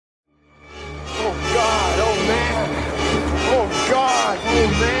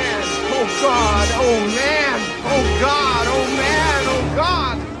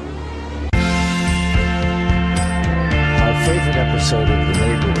favorite episode of The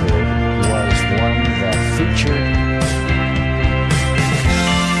Neighborhood was one that featured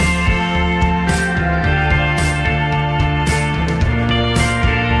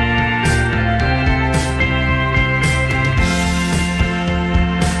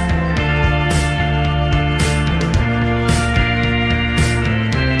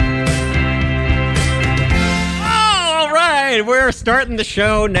we're starting the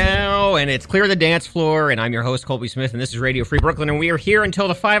show now, and it's Clear the Dance Floor, and I'm your host, Colby Smith, and this is Radio Free Brooklyn, and we are here until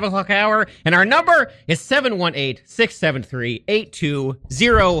the 5 o'clock hour, and our number is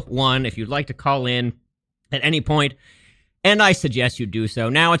 718-673-8201 if you'd like to call in at any point, and I suggest you do so.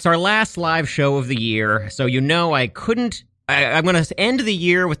 Now, it's our last live show of the year, so you know I'm going to end the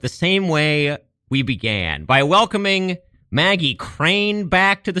year with the same way we began, by welcoming Maggie Crane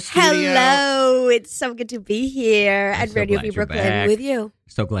back to the studio. Hello, it's so good to be here at Radio Free Brooklyn with you.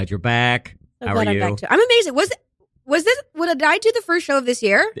 So glad you're back. How are you? I'm amazing. Was this? Did I do the first show of this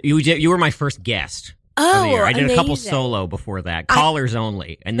year? You were my first guest. Oh, of the year. I did amazing. a couple solo before that, callers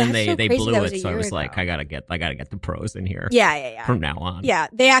only, and then they blew it. So I was like, ago. I gotta get the pros in here. Yeah. From now on. Yeah,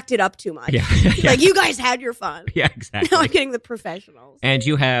 they acted up too much. Yeah. Like you guys had your fun. Yeah, exactly. Now I'm getting the professionals. And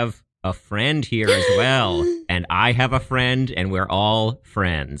you have a friend here as well, and I have a friend, and we're all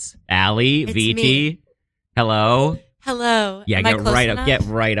friends. Allie, Viti, me. Hello. Hello. Yeah, get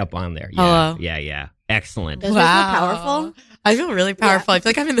right up on there. Yeah, Hello. Yeah. Excellent. Does it feel powerful? I feel really powerful. I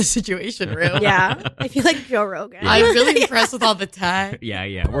feel like I'm in the Situation Room. Yeah, I feel like Joe Rogan. I'm really impressed with all the tech.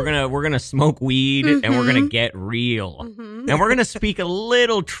 Yeah. We're gonna smoke weed and we're gonna get real, and we're gonna speak a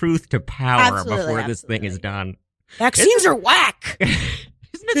little truth to power before this thing is done. Vaccines are whack.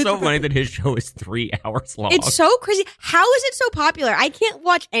 Isn't it so funny that his show is 3 hours long? It's so crazy. How is it so popular? I can't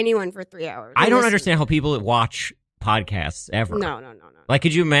watch anyone for 3 hours. I don't understand how people watch podcasts ever. No. Like,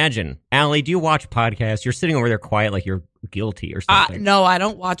 could you imagine? Allie, do you watch podcasts? You're sitting over there quiet like you're guilty or something. No, I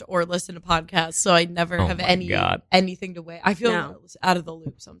don't watch or listen to podcasts, so I never have anything to weigh. I feel out of the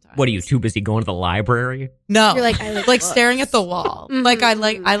loop sometimes. What are you, too busy going to the library? No. You're like, I like staring at the wall. Like I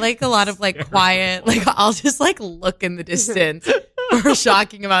like a lot of like quiet, like I'll just like look in the distance for a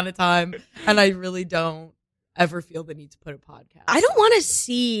shocking amount of time, and I really don't ever feel the need to put a podcast. I don't want to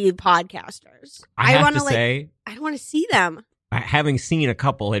see podcasters. I have to say, I don't want to see them. Having seen a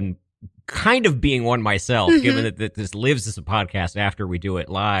couple and kind of being one myself, given that this lives as a podcast after we do it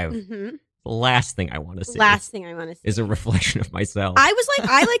live, the last thing I want to see is a reflection of myself. I was like,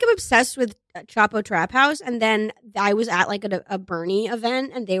 I'm obsessed with Chapo Trap House, and then I was at like a Bernie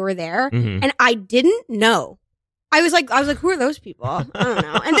event, and they were there, and I didn't know. I was like, who are those people? I don't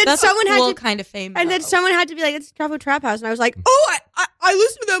know. And then That's someone a cool had to kind of fame. and then someone had to be like, it's Chapo Trap House, and I was like, oh, I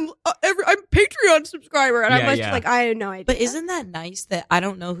listen to them I'm a Patreon subscriber, and I was just like, I had no idea. But isn't that nice that I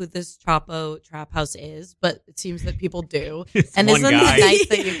don't know who this Chapo Trap House is, but it seems that people do. And isn't it nice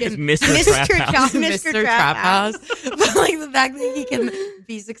that you can Mr. Trap House, but like the fact that he can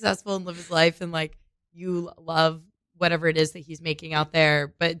be successful and live his life, and like you love whatever it is that he's making out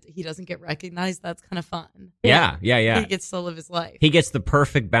there, but he doesn't get recognized. That's kind of fun. Yeah. He gets to live his life. He gets the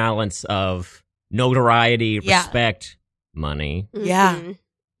perfect balance of notoriety, respect, money, and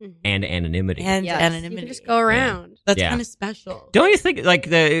anonymity. Anonymity. You can just go around. That's kind of special. Don't you think, like,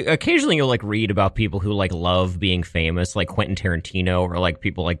 occasionally you'll, like, read about people who, like, love being famous, like Quentin Tarantino or, like,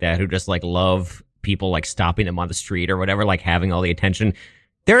 people like that who just, like, love people, like, stopping them on the street or whatever, like, having all the attention.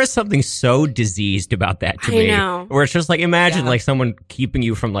 There is something so diseased about that to me. Know. Where it's just like, imagine like someone keeping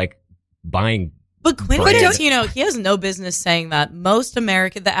you from like buying. But Quentin Tarantino, he has no business saying that.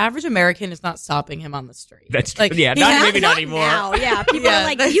 The average American is not stopping him on the street. That's like, true. Yeah, not anymore. Now. Yeah, people are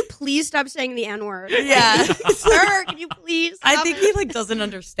like, can you please stop saying the N-word? Yeah. Sir, can you please stop? I think he like doesn't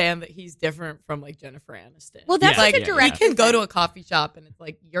understand that he's different from like Jennifer Aniston. Well, that's like a direct. He can go to a coffee shop and it's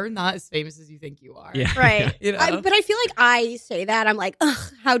like, you're not as famous as you think you are. Yeah. Right. You know? But I feel like I say that, I'm like,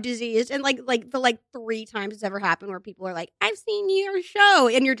 ugh, how diseased. And like the 3 times it's ever happened where people are like, I've seen your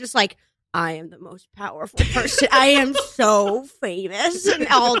show. And you're just like, I am the most powerful person. I am so famous. And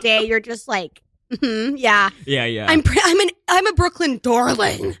all day you're just like, yeah. I'm a Brooklyn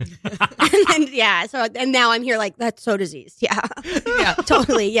darling. and now I'm here like, that's so diseased. Yeah.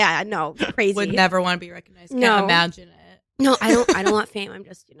 Totally. Yeah. No, crazy. Would never want to be recognized. Can't imagine it. No, I don't want fame. I'm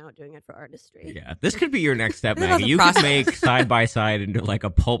just, doing it for artistry. Yeah. This could be your next step, Maggie. You could make Side by Side into like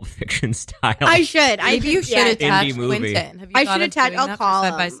a Pulp Fiction style. I should. Maybe you should attach movie. Quentin. Have you I should attach. I'll call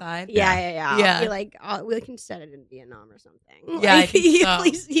Side by Side. Yeah. I'll be like, we can set it in Vietnam or something. Yeah, I think so.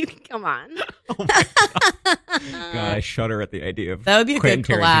 Please, you can come on. Oh my God, I shudder at the idea of that would be a Quentin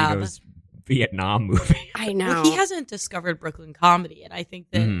good collab. Tarantino's Vietnam movie. I know. Well, he hasn't discovered Brooklyn comedy, and I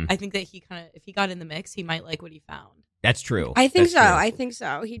think that he kind of, if he got in the mix, he might like what he found. That's true. I think That's so. true. I think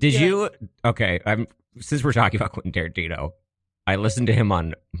so. Did you? Okay. Since we're talking about Quentin Tarantino, I listened to him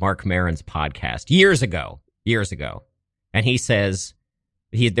on Mark Maron's podcast years ago, and he says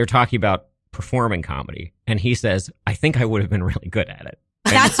they're talking about performing comedy, and he says, "I think I would have been really good at it."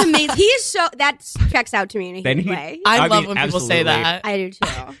 That's amazing. He is so that checks out to me in a huge way. I love when people say that. I do too.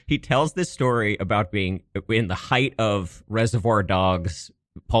 He tells this story about being in the height of Reservoir Dogs,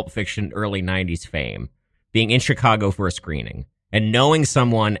 Pulp Fiction, early '90s fame, being in Chicago for a screening, and knowing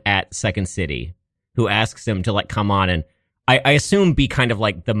someone at Second City who asks him to like come on and I assume be kind of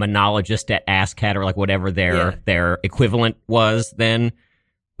like the monologist at ASCAT or like whatever their equivalent was then.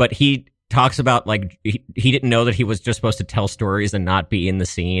 But he talks about like he didn't know that he was just supposed to tell stories and not be in the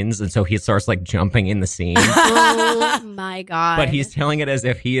scenes, and so he starts like jumping in the scene. Oh my god. But he's telling it as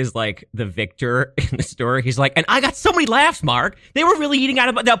if he is like the victor in the story. He's like, and I got so many laughs, Mark. They were really eating out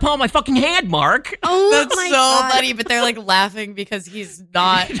of the palm of my fucking hand, Mark. Oh, That's my so God. funny, but they're like laughing because he's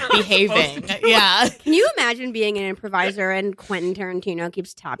not behaving. Yeah. Can you imagine being an improviser and Quentin Tarantino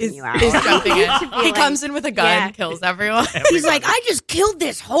keeps topping you out? He's jumping in. To be He like- comes in with a gun, Yeah. kills everyone. He's like, I just killed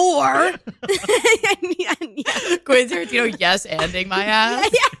this whore. Yeah. Quentin Tarantino, yes, anding my ass.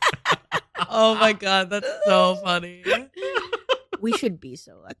 Oh my God, that's so funny. We should be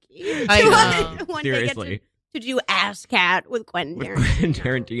so lucky. I to know. one day get Seriously. to do Ass Cat with Quentin With Tarantino. Quentin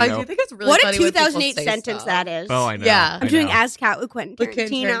Tarantino. I do think it's really What a funny when people 2008 say sentence stuff. that is. Oh, I know. Yeah. I'm doing know. Ass Cat with Quentin With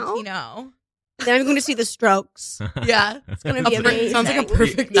Quentin Tarantino. Tarantino. Then I'm going to see The Strokes. Yeah. It's going to be amazing. Sounds like a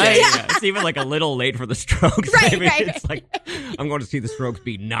perfect Yeah, night. yeah. It's even like a little late for the Strokes. Right, maybe. right, It's like I'm going to see the Strokes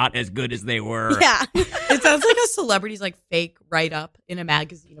be not as good as they were. Yeah. It sounds like a celebrity's like fake write up in a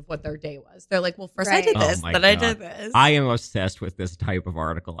magazine of what their day was. They're like, well, first I Right. did Oh this, my then I God. did this. I am obsessed with this type of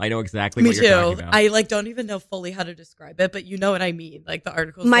article. I know exactly Me what you're talking too. about. I like don't even know fully how to describe it, but you know what I mean. Like the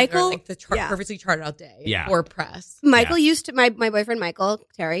articles, that Michael- are, like the yeah. perfectly charted out day Yeah. for press. Michael used to, my boyfriend Michael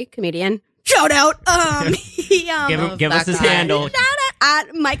Terry, comedian. Shout out. He give us that his guy. handle. Shout out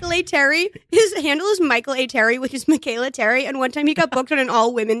at Michael A. Terry. His handle is Michael A. Terry, which is Michaela Terry. And one time he got booked on an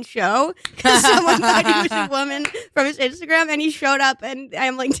all-women show because someone thought he was a woman from his Instagram. And he showed up and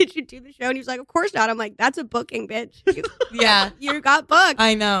I'm like, did you do the show? And he was like, of course not. I'm like, that's a booking, bitch. Yeah, You got booked.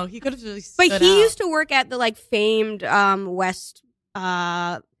 I know. He could have really But stood he out. used to work at the like famed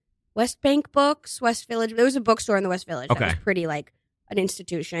West Bank Books, West Village. There was a bookstore in the West Village that Okay. was pretty like an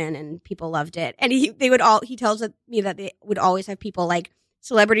institution, and people loved it. And he tells me that they would always have people like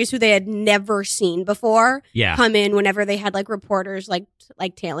celebrities who they had never seen before Yeah. come in whenever they had like reporters like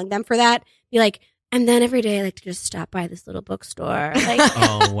tailing them for that. Be like, and then every day I like to just stop by this little bookstore. Like,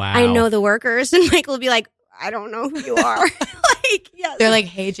 Oh wow. I know the workers, and Michael will be like, I don't know who you are. Like, yeah, They're like,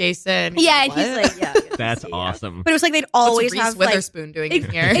 hey, Jason. yeah, and What? he's like, yeah. That's yeah. awesome. But it was like they'd What's always Reese have like, Witherspoon doing in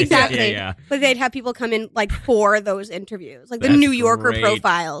here? exactly. Yeah. but they'd have people come in like for those interviews, like the That's New Yorker great.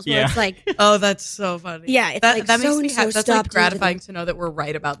 profiles, where Yeah. it's like, Oh, that's so funny. Yeah, it's that, like, that makes me so-and-so that's stopped like gratifying to know that we're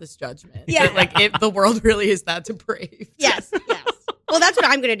right about this judgment. Yeah. That, like the world really is that depraved. yes. Well, that's what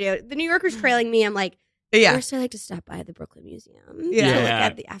I'm gonna do. The New Yorker's trailing me. I'm like, Yeah. first I like to stop by the Brooklyn Museum Yeah. to look Yeah.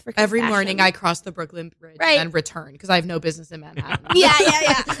 at the African Every fashion. morning I cross the Brooklyn Bridge Right. and return because I have no business in Manhattan. yeah.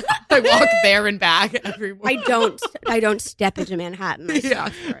 I walk there and back every morning. I don't step into Manhattan. I Yeah.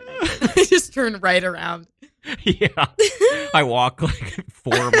 stop for it. I just turn right around. Yeah. I walk like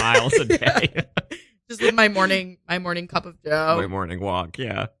 4 miles a day. Just with my morning cup of My joe. morning walk.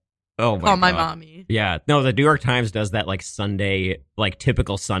 Yeah. Oh my Call my God. mommy. Yeah. No, the New York Times does that like Sunday, like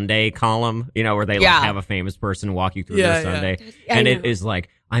typical Sunday column, you know, where they like Yeah. have a famous person walk you through Yeah, their yeah. Sunday. I And it know. is like,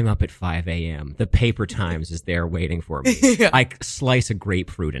 I'm up at 5 a.m. The paper Times is there waiting for me. Yeah. I slice a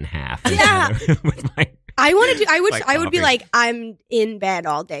grapefruit in half. Yeah. With my I want to do. Like I would be coffee. like, I'm in bed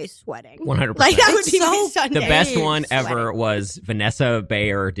all day sweating. 100%. Like that would It's be my so Sunday. The best one sweating. ever was Vanessa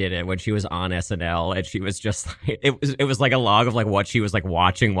Bayer did it when she was on SNL, and she was just like, it was like a log of like what she was like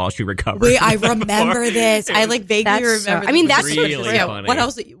watching while she recovered. Wait, I from the remember before. this. I like vaguely That's so- remember. I mean, this. that's really Yeah, funny.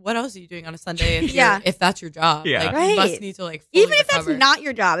 What else are you doing on a Sunday? If Yeah. if that's your job, Yeah. like, Right. you must need to like fully Even if recover. that's not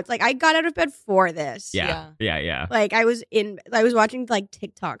your job, it's like I got out of bed for this. Yeah. Like I was watching like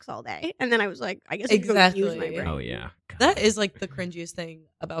TikToks all day, and then I was like, I guess I could go use my Exactly. brain. Oh yeah. God. That is like the cringiest thing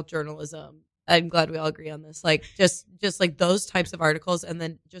about journalism. I'm glad we all agree on this. Like just like those types of articles, and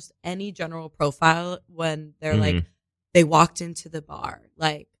then just any general profile when they're like they walked into the bar,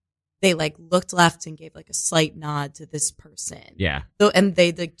 like they like looked left and gave like a slight nod to this person. Yeah. So and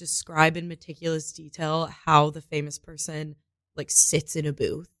they like describe in meticulous detail how the famous person like sits in a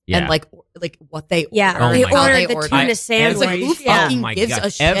booth Yeah. and like what they Yeah, order, they and how ordered the order tuna it. sandwich. It's like, who Yeah. fucking Oh my gives God.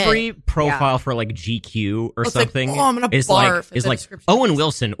 a shit? Every profile for like GQ or It's like, something oh, I'm gonna is barf like at is the like description. Owen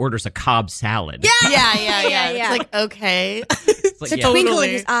Wilson orders a Cobb salad. Yeah. Yeah. It's like, okay. It's like, The yeah. twinkle in Totally.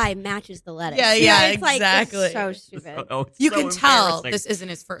 his eye matches the lettuce. Yeah, it's like, exactly. it's so stupid. Oh, it's You so can tell embarrassing. this isn't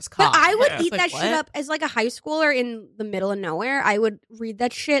his first But cop. I would Yeah. eat It's that like, shit what? up as like a high schooler in the middle of nowhere. I would read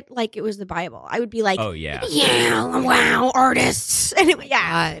that shit like it was the Bible. I would be like, Oh yeah. yeah, wow, artists. And it,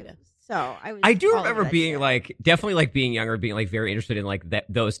 yeah. God. So I do all over remember that being shit. like, definitely like being younger, being like very interested in like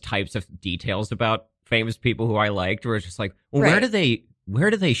those types of details about famous people who I liked, where it's just like, well, where Right.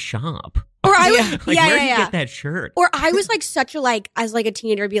 do they shop? Or I would, Yeah. Like, yeah, where yeah, do you yeah. get that shirt? Or I was like such a like as like a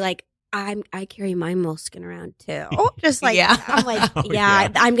teenager, be like, I carry my moleskin around too. Just like Yeah. I'm like, Oh, yeah, yeah.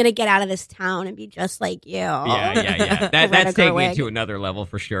 I'm gonna get out of this town and be just like you. Yeah. That's Greta taking it Gerwig. to another level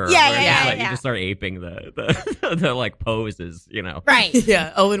for sure. Yeah, where it's yeah, just, yeah, like, yeah. You just start aping the like poses, you know. Right.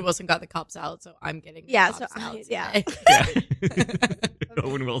 Yeah, Owen Wilson got the Cobb salad, so I'm getting the Yeah, Cobb so salad yeah. today. Yeah.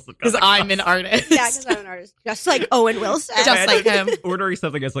 Owen Wilson. Because I'm an artist. Yeah, because I'm an artist, just like Owen Wilson. Just like him. Ordering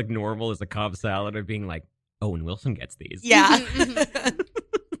something as like normal as a Cobb salad and being like, Owen Wilson gets these. Yeah.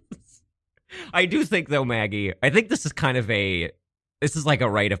 I do think though, Maggie, I think this is like a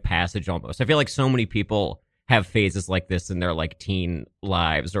rite of passage almost. I feel like so many people have phases like this in their like teen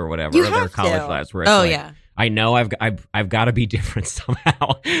lives or whatever, You or their have college to. lives where it's Oh like, yeah. I know I've got to be different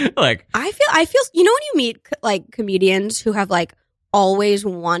somehow. Like, I feel you know when you meet like comedians who have like always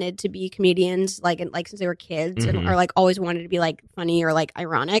wanted to be comedians like since they were kids and Mhm. or like always wanted to be like funny or like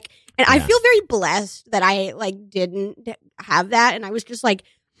ironic, and I Yeah. feel very blessed that I like didn't have that, and I was just like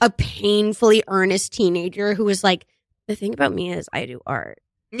a painfully earnest teenager who was like, the thing about me is I do art.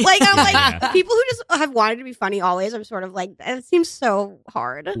 Like I'm like Yeah. people who just have wanted to be funny always. I'm sort of like that seems so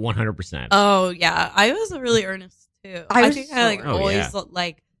hard. 100%. Oh yeah. I was really earnest too. I I was think so I like earnest. Oh, always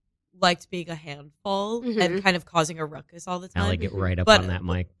yeah. liked being a handful Mhm. and kind of causing a ruckus all the time. Allie, get right up But- on that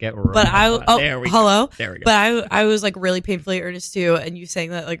mic. Get right But up on- there we go. hello. There we go. But I was like really painfully earnest too, and you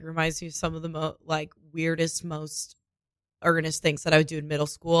saying that like reminds me of some of the weirdest, most earnest things that I would do in middle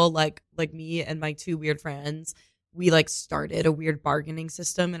school. Like me and my two weird friends, we like started a weird bargaining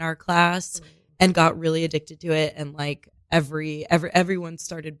system in our class and got really addicted to it, and like everyone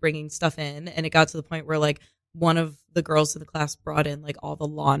started bringing stuff in, and it got to the point where like one of the girls in the class brought in like all the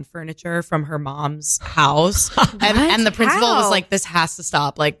lawn furniture from her mom's house. And the principal How? was like, this has to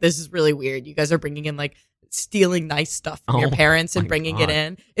stop. Like, this is really weird. You guys are bringing in like stealing nice stuff from your Oh parents and my bringing God. it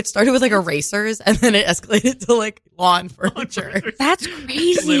in. It started with like erasers and then it escalated to like lawn furniture. That's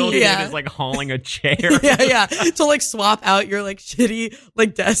crazy. Little kid Yeah. is like hauling a chair. yeah. To like swap out your like shitty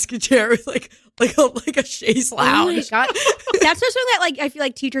like desk chair with like a chaise Oh my lounge. god, that's also that like I feel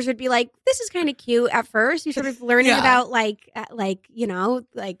like teachers would be like, "This is kind of cute." At first, you're sort of learning Yeah. about like you know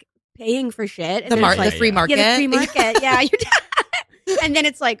like paying for shit. And The then it's like, free yeah. market. yeah, the free market. Yeah, and then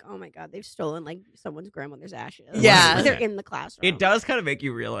it's like, oh my god, they've stolen like someone's grandmother's ashes. Yeah. Like, they're in the classroom. It does kind of make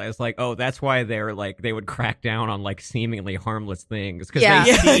you realize, like, oh, that's why they're like they would crack down on like seemingly harmless things because Yeah.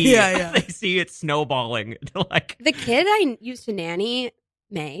 they Yeah, see yeah. they see it snowballing to like. The kid I used to nanny,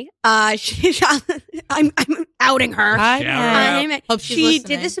 May. I'm outing her. Hi, Shout Matt. May. Hope she's She listening.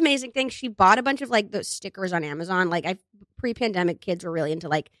 did this amazing thing. She bought a bunch of like those stickers on Amazon. Like pre-pandemic kids were really into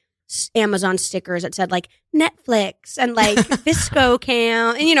like Amazon stickers that said like Netflix and like Visco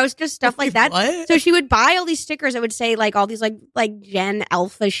Cam and you know, it's just stuff like that. What? So she would buy all these stickers that would say like all these like Gen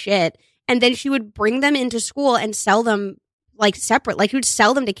Alpha shit, and then she would bring them into school and sell them like separate. Like she would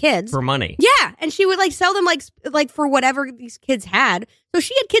sell them to kids. For money. Yeah, and she would like sell them like for whatever these kids had. So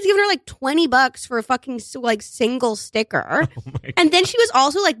she had kids giving her like $20 for a fucking like single sticker. Oh my And then she was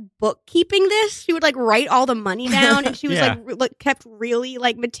also like bookkeeping this. She would like write all the money down, and she was Yeah. like kept really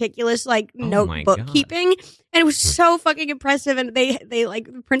like meticulous like Oh note my God. bookkeeping, and it was so fucking impressive. And they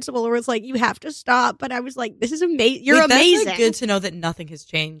like the principal was like, "You have to stop," but I was like, "This is amazing. You're Like, that's, amazing." like, good to know that nothing has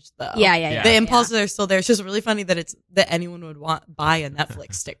changed though. Yeah. Yeah. The impulses are still there. It's just really funny that anyone would buy a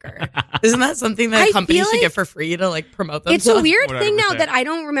Netflix sticker. Isn't that something that I companies feel should like get for free to like promote It's themselves? a weird thing now 100%. that I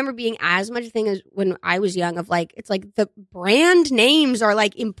don't remember being as much a thing as when I was young. Of like, it's like the brand names are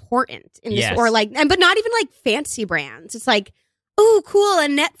like important in this, Yes. or like, but not even like fancy brands. It's like, oh, cool, a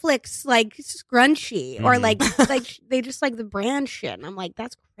Netflix like scrunchie, or Mhm. like they just like the brand shit. And I'm like,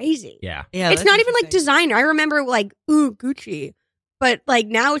 that's crazy. Yeah. Yeah, It's that's not even like interesting. designer. I remember like, ooh, Gucci, but like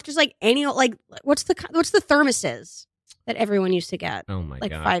now it's just like any like what's the thermoses that everyone used to get Oh my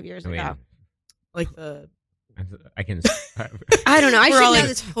like God. 5 years I mean, ago. like the I can. I don't know. I We're should all know like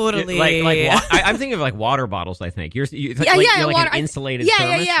this. totally. I'm thinking of like water bottles. I think you're water. like an insulated. Yeah.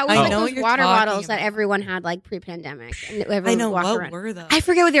 thermos? It was I like know those what you're water talking bottles that about. everyone had like pre-pandemic. And everyone I know would walk what around. were those. I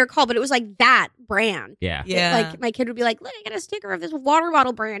forget what they were called, but it was like that brand. Yeah. Yeah. Like my kid would be like, "Look, I got a sticker of this water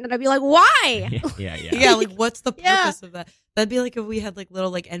bottle brand," and I'd be like, "Why?" Yeah. Yeah, like what's the Yeah. purpose of that? That'd be like if we had like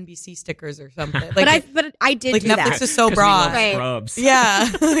little like NBC stickers or something. Like, But I did like do Netflix that. is so 'Cause we love broad. Right. Scrubs. Yeah,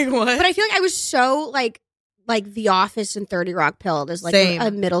 like what? But I feel like I was so like The Office and 30 Rock pilled as like Same.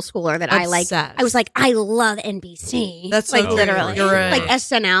 a middle schooler that I like. Obsessed. I was like, I love NBC. That's so like true. literally You're right. like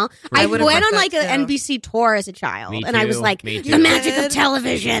SNL. I I would've went liked on like that an too. NBC tour as a child, Me and I was too. like, Me the too. magic of Good.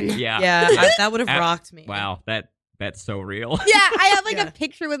 television. Yeah. Yeah, that would have Ab- rocked me. Wow. That's so real. Yeah, I have like Yeah. a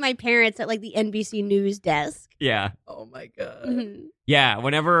picture with my parents at like the NBC News desk. Yeah. Oh my god. Mhm. Yeah,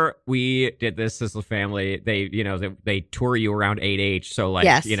 whenever we did this as a family, they tour you around 8H, so like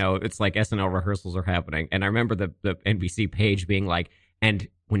Yes. it's like SNL rehearsals are happening, and I remember the NBC page being like, and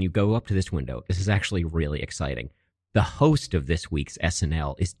when you go up to this window, this is actually really exciting. The host of this week's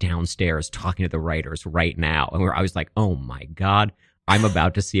SNL is downstairs talking to the writers right now, and I was like, oh my god, I'm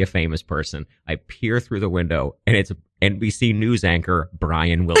about to see a famous person. I peer through the window, and it's NBC news anchor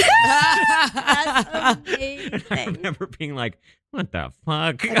Brian Williams. That's And I amazing. remember being like, what the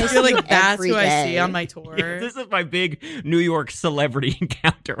fuck? I I feel like Every that's who I see day. on my tour. Yeah, this is my big New York celebrity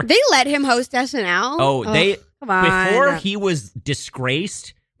encounter. They let him host SNL. Oh, they come on. before he was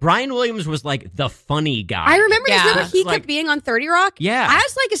disgraced, Brian Williams was like the funny guy. I remember. Yeah. Remember he Like- kept being on 30 Rock. Yeah.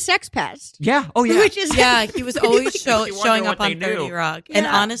 as like a sex pest. Yeah. Oh yeah. Which is Yeah, he was always You wonder showing what up on they 30 knew. Rock. And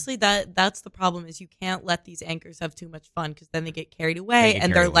Yeah. honestly, that's the problem is you can't let these anchors have too much fun because then they get carried away They get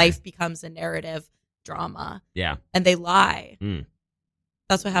and carried their away. life becomes a narrative drama Yeah. and they lie. Mm.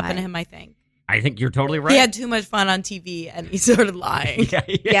 That's what happened to Lie. him, I think. I think you're totally right. He had too much fun on TV and he started lying.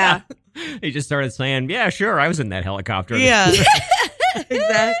 yeah. He just started saying, "Yeah, sure, I was in that helicopter." Yeah.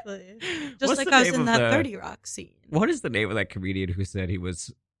 Exactly. Just What's like the I was name in of that the- 30 Rock scene. What is the name of that comedian who said he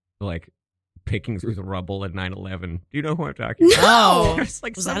was like picking through the rubble at 9/11? Do you know who I'm talking about? No. There's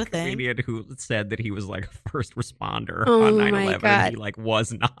like Was some that a thing? comedian who said that he was like a first responder Oh on my 9/11 God. and he like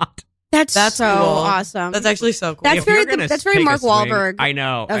was not. That's That's so cool. awesome. That's actually so cool. That's If you're very- gonna that's very take a Mark swing- Wahlberg I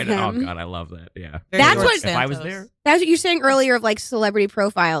know. of Oh him. god, I love that. Yeah. Very That's George what- If I was Santos. there. That's what you were saying earlier of like celebrity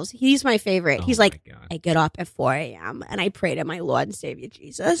profiles. He's my favorite. Oh He's my like, God. I get up at 4 a.m. and I pray to my Lord and Savior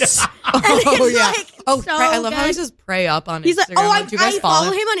Jesus. Oh, it's yeah. like Oh, so pray, I love how he good. says pray up on He's like, Instagram. oh, Do you guys I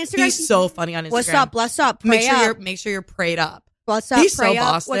follow him on Instagram. He's so funny on Instagram. What's up? Bless up. Pray Make sure you're prayed up. What's up? He's so pray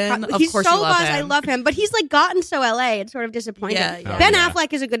up. Boston. Of he's course so you love Boston. I him. love him, but he's like gotten so LA. It's sort of disappointing. Yeah, yeah. Ben Yeah.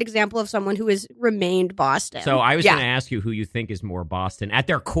 Affleck is a good example of someone who has remained Boston. So I was Yeah. going to ask you who you think is more Boston at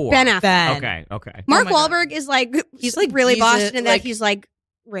their core. Ben Affleck. Ben. Okay. Okay. Mark Oh my God. Wahlberg is like He's like really he's Boston in that like- he's like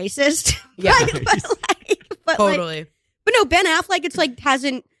racist. Yeah. but Totally. but no, Ben Affleck, it's like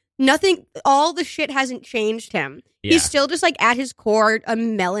hasn't nothing. All the shit hasn't changed him. Yeah. He's still just like at his core a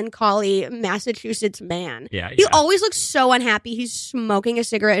melancholy Massachusetts man. Yeah. He yeah. always looks so unhappy. He's smoking a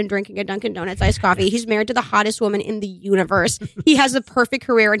cigarette and drinking a Dunkin' Donuts iced coffee. He's married to the hottest woman in the universe. He has the perfect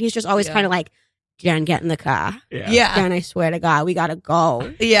career, and he's just always Yeah. kind of like, Jen, get in the car. Yeah. Jen, I swear to God, we gotta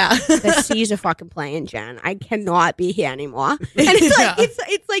go. Yeah. The C's are fucking playing, Jen. I cannot be here anymore. And it's like Yeah.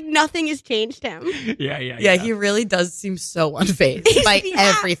 it's like nothing has changed him. Yeah. Yeah. Yeah, he really does seem so unfazed by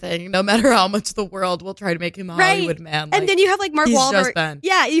Yeah. everything, no matter how much the world will try to make him a Right. Hollywood man. And then you have like Mark he's Wahlberg. just Ben.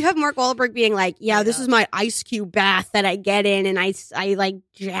 Yeah, you have Mark Wahlberg being like, "Yeah, this Yeah. is my ice cube bath that I get in, and I like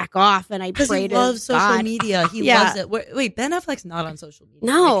jack off and I Because pray he to loves social God." media. He Yeah. loves it. Wait, Ben Affleck's not on social media.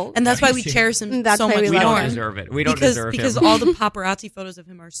 No. And that's No, why we he's- cherish him That's so why much we We love don't him. deserve it. We don't because deserve because him. all the paparazzi photos of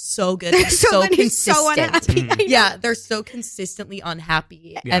him are so good. And so good. He's so consistent. unhappy. I know. Yeah, they're so consistently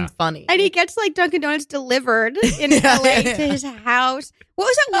unhappy Yeah. and funny. And he gets like Dunkin' Donuts delivered in Yeah, LA yeah, to yeah. his house. What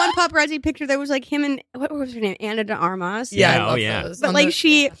was that one paparazzi picture that was like him and what was her name? Anna de Armas. yeah, Yeah, I oh, love yeah. those. But On like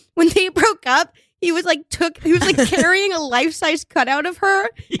the- when they broke up, he was like carrying a life-size cutout of her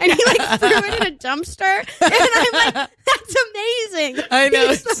and he like threw it in a dumpster. And I'm like, that's amazing. I know,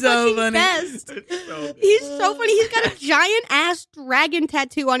 He's it's the so fucking funny. best. It's so- He's so funny. He's got a giant ass dragon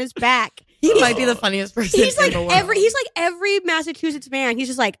tattoo on his back. He might be the funniest person He's in like the world. every Massachusetts man. He's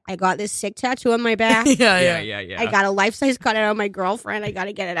just like, I got this sick tattoo on my back. yeah. I got a life-size cutout of my girlfriend. I got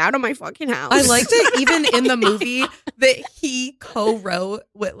to get it out of my fucking house. I liked it even in the movie that he co-wrote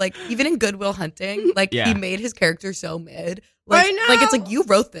with, like, even in Good Will Hunting, like Yeah. he made his character so mid. Like, I know. like it's like you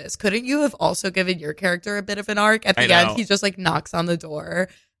wrote this. Couldn't you have also given your character a bit of an arc? At I the end, know. he just like knocks on the door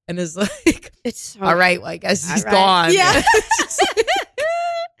and is like, It's so "All right, well, I guess he's All right. gone." Yeah. It's just like-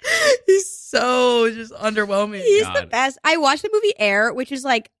 he's so just underwhelming. He's God. the best. I watched the movie Air, which is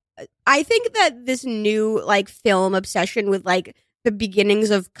like I think that this new like film obsession with like the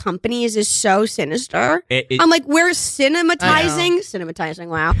beginnings of companies is so sinister. I'm like, we're cinematizing.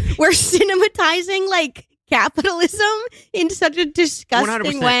 Wow, we're cinematizing like capitalism in such a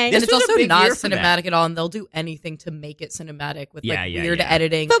disgusting 100%. way. And it's also big not year for that. cinematic at all, and they'll do anything to make it cinematic with Yeah, like yeah, weird yeah.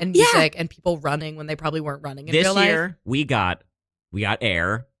 editing But, and yeah. music and people running when they probably weren't running in This real life. year, we got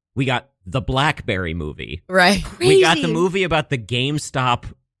Air. We got the BlackBerry movie. Right. We got the Crazy. movie about the GameStop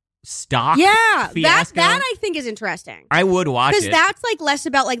stock Yeah, fiasco. that I think is interesting. I would watch Because it. that's like less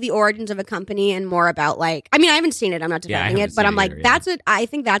about like the origins of a company and more about like, I mean, I haven't seen it. I'm not Yeah, I defending haven't it, but seen I'm it like, either, yeah. I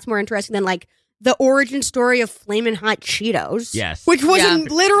think that's more interesting than like the origin story of Flamin' Hot Cheetos. Yes. Which was Yeah. a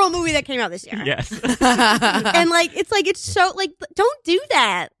literal movie that came out this year. Yes. And like, it's so like, don't do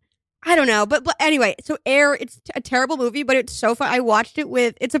that. I don't know. But anyway, so Air, it's a terrible movie, but it's so fun. I watched it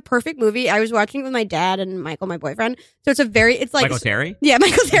it's a perfect movie. I was watching it with my dad and Michael, my boyfriend. So it's like, Michael Terry? yeah,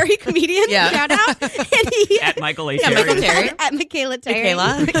 Michael Terry, comedian. Yeah. Shout out. And he, At Michael A. Yeah, Terry. Michael Terry. At Michaela Terry.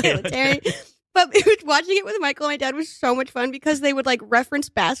 Michaela. Michaela Terry. But watching it with Michael and my dad was so much fun because they would like reference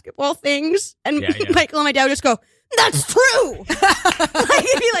basketball things, and Yeah, yeah. Michael and my dad would just go, "That's true." Like,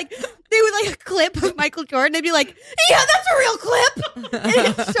 it'd be like they would like a clip of Michael Jordan. They'd be like, "Yeah, that's a real clip." And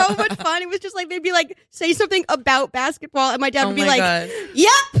it's so much fun. It was just like they'd be like say something about basketball, and my dad would be like, God.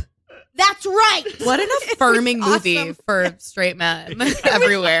 "Yep, that's right." What an affirming Awesome. movie for straight men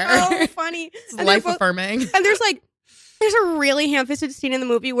everywhere. So funny. It's And they're life both- affirming. And there's a really ham-fisted scene in the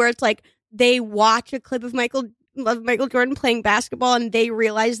movie where it's like they watch a clip of Michael Jordan playing basketball and they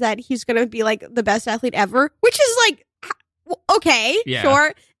realize that he's going to be like the best athlete ever, which is like, okay, Yeah. sure.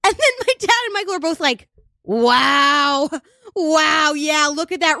 And then my dad and Michael are both like, wow, yeah,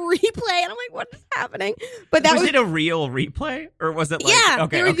 look at that replay. And I'm like, what is happening? But that was it a real replay? Or was it like, yeah.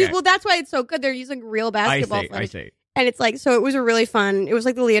 okay, they were okay. well, that's why it's so good. They're using real basketball I footage. see. And it's like, so it was a really fun, it was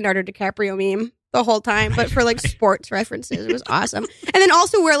like the Leonardo DiCaprio meme the whole time, but for like sports references. It was awesome. And then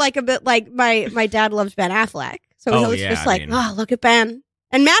also we're like a bit like, my dad loves Ben Affleck. So Oh, it's yeah, just I like, mean- oh, look at Ben.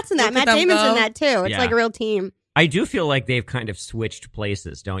 And Matt's in that. Look at Matt them Damon's go. in that too. It's Yeah. like a real team. I do feel like they've kind of switched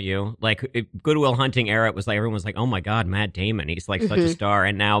places, don't you? Like Good Will Hunting era, it was like everyone was like, "Oh my God, Matt Damon, he's like such a star."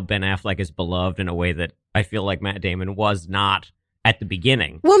 And now Ben Affleck is beloved in a way that I feel like Matt Damon was not at the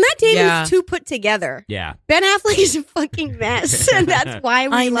beginning. Well, Matt Damon Yeah. is too put together. Yeah, Ben Affleck is a fucking mess. And that's why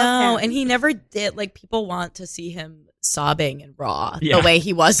we I love know, him. and he never did. Like people want to see him sobbing in Raw Yeah. the way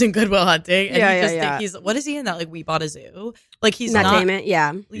he was in Good Will Hunting, and Yeah, he yeah, just yeah. he's what is he in that? Like We Bought a Zoo. Like he's Matt not, Damon,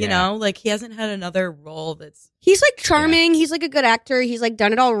 yeah. you Yeah. know, like he hasn't had another role that's. He's like charming. He's like a good actor. He's like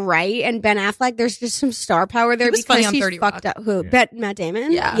done it all right. And Ben Affleck, there's just some star power there He was because funny on he's 30 fucked Rock. up. Who? Yeah. Matt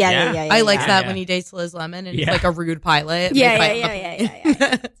Damon? Yeah. Yeah. I liked yeah. that Yeah. when he dates Liz Lemon and Yeah. he's like a rude pilot. and Yeah, they fight yeah. on the-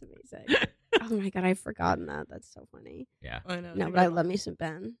 That's amazing. Oh my God, I've forgotten that. That's so funny. yeah. I know. No, but I love me some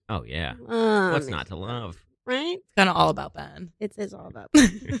Ben. Oh yeah. Oh, What's me not to some Ben. love? Right? It's kind of all about Ben. It is all about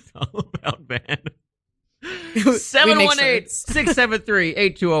Ben. It's all about Ben. We make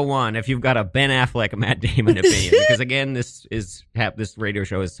 718-673-8201 if you've got a Ben Affleck, Matt Damon opinion. Because again, this radio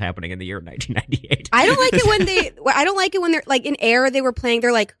show is happening in the year 1998. I don't like it when they're like in Air, they were playing,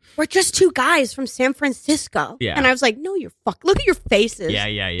 they're like, we're just two guys from San Francisco. Yeah. And I was like, no, you're look at your faces. Yeah.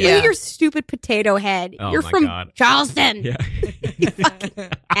 Look Yeah. at your stupid potato head. Oh You're my from God. Charleston. Yeah.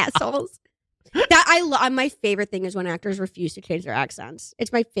 Assholes. That my favorite thing is when actors refuse to change their accents.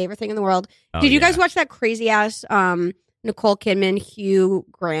 It's my favorite thing in the world. Oh, Did you guys yeah. watch that crazy ass Nicole Kidman, Hugh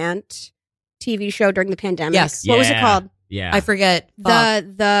Grant TV show during the pandemic? Yes. What was it Yeah. called? Yeah. I forget. Fuck.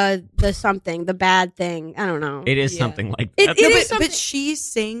 The something, the bad thing. I don't know. It is Yeah. something like It- that. it No, is something- but she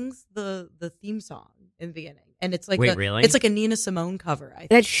sings the theme song in the beginning, and it's like Wait, really? It's like a Nina Simone cover. I think.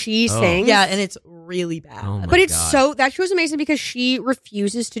 that she Oh. sings. Yeah, and it's really bad. Oh my But it's God. that show's amazing because she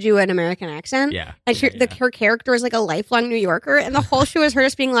refuses to do an American accent. Yeah. And her character is like a lifelong New Yorker, and the whole show is her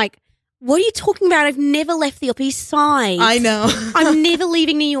just being like, "What are you talking about? I've never left the Upper East Side. I know. I'm never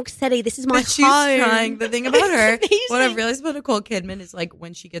leaving New York City. This is my But she's home." trying. The thing about her, It's what I've amazing. realized about Nicole Kidman is like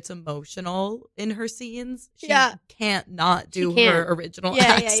when she gets emotional in her scenes, she Yeah. can't not do She can't. her original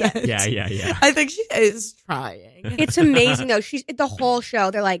Yeah, yeah, yeah. accent. Yeah. I think she is trying. It's amazing though. She's the whole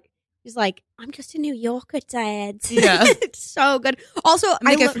show. They're like, she's like, "I'm just a New Yorker, Dad." Yeah. It's so good. Also, I'm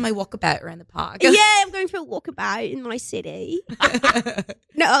gonna go lo- for my walkabout around the park. yeah, I'm going for a walkabout in my city.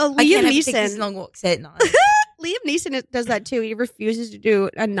 No, I Liam can't have to take these Neeson. long walks at night. Liam Neeson does that too. He refuses to do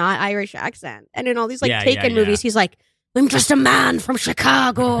a not Irish accent, and in all these like Yeah, Taken yeah. movies, he's like, "I'm just a man from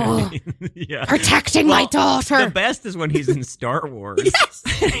Chicago, Yeah. protecting my The daughter." best is when he's in Star Wars. Yes.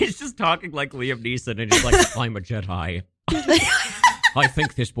 He's just talking like Liam Neeson and he's like, "I'm a Jedi. I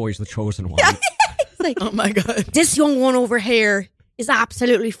think this boy's the chosen one." It's like, Oh my god. "This young one over here is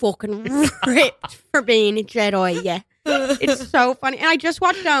absolutely fucking ripped for being a Jedi. Yeah. It's so funny. And I just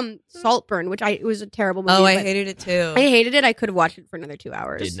watched Saltburn, which it was a terrible movie. Oh, I hated it too. I hated it. I could have watched it for another 2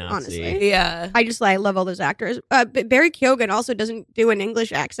 hours. Did not honestly. see. Yeah. I love all those actors. But Barry Keoghan also doesn't do an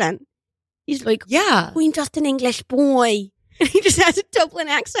English accent. He's like, Yeah. I'm just an English boy. And he just has a Dublin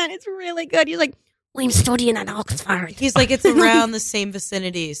accent. It's really good. He's like, I'm studying at Oxford. He's like, it's around the same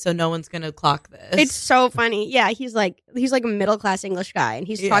vicinity, so no one's going to clock this. It's so funny. Yeah, he's like a middle class English guy, and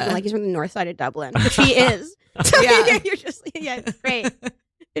he's talking like he's from the north side of Dublin, which he is. So Yeah. you're just it's great.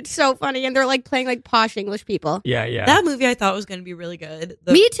 It's so funny, and they're like playing like posh English people. Yeah. That movie I thought was going to be really good.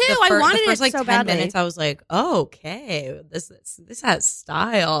 Me too. I wanted the first it like so 10 badly. minutes. I was like, oh, okay, this has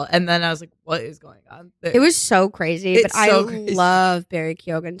style. And then I was like, what is going on? It was so crazy, It's but I so crazy. love Barry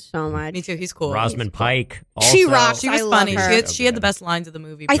Keoghan so much. Me too. He's cool. Rosamund Pike. She also. rocks. She was I love funny. her. She had the best lines of the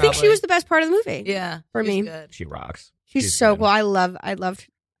movie. I think she probably. was the best part of the movie. Yeah, for she was me. good. She rocks. She's so good. cool. I loved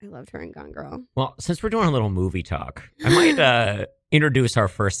her in Gone Girl. Well, since we're doing a little movie talk, I might introduce our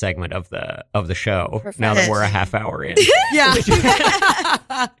first segment of the show. Perfect. Now that we're a half hour in, Yeah.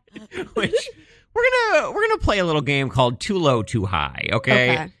 which we're gonna play a little game called Too Low, Too High.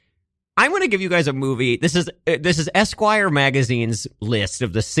 Okay. I'm gonna give you guys a movie. This is Esquire magazine's list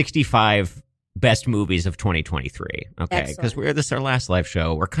of the 65 best movies of 2023. Okay, because Excellent. this is our last live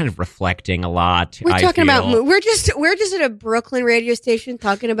show. We're kind of reflecting a lot. We're I talking about feel. we're just at a Brooklyn radio station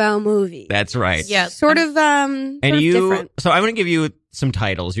talking about movies. That's right. Yeah. sort of And different. so I'm going to give you some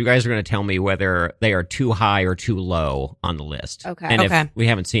titles. You guys are going to tell me whether they are too high or too low on the list. Okay. And Okay. if we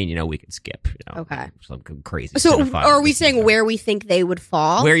haven't seen, we can skip. Okay. Some crazy. So cinephile are we list saying stuff. where we think they would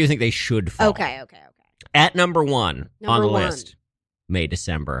fall? where you think they should fall? Okay. At number one on Number the one. list, May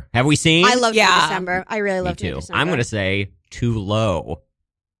December. Have we seen? I love Yeah. December. I really Me love too. December. I'm going to say too low.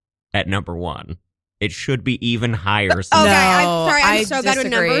 At number one, it should be even higher. Okay, No, I'm sorry. I'm I so bad with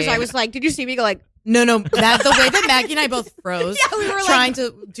disagree. numbers. I was like, did you see me go like? No, that the way that Maggie and I both froze, Yeah, we were like- trying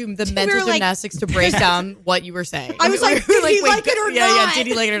to do the mental were like- gymnastics to break down what you were saying. I was like, We were did he wait, like it or yeah, not? Yeah, did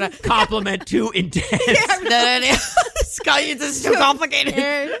he like it or not? Compliment too intense. No. Scott, this is too complicated.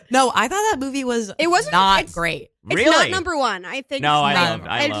 No, I thought that movie was It wasn't not it's- great. It's Really? not number one. I think. No, it's I not, love-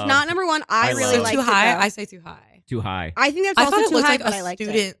 I It's love- not number one. I I really love- like too it, high. though. I say too high. Too high. I think that's I also thought it too looked high, like but I a liked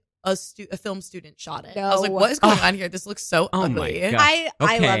it. student, a film student shot it. I was like, No. what is going on here? This looks so Oh my ugly. God. I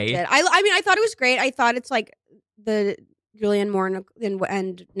loved Okay. it. I mean, I thought it was great. I thought it's like the Julianne Moore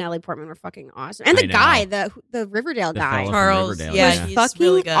and Natalie Portman were fucking awesome, and I the know. guy, the Riverdale The guy, fellow from Charles, Riverdale, yeah, was he's fucking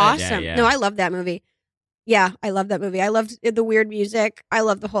really good. awesome. Yeah. No, I love that movie. Yeah, I love that movie. I loved the weird music. I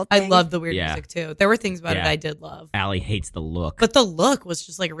love the whole I thing. love the weird Yeah. music too. There were things about it Yeah. I did love, Allie hates the look. but the look was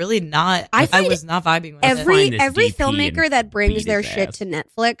just like really not. I I find was not vibing with every Find this every DP filmmaker and that brings beat their his shit ass. to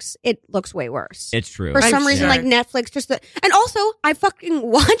Netflix, it looks way worse. It's true. For I'm some reason, sure. like Netflix, and also I fucking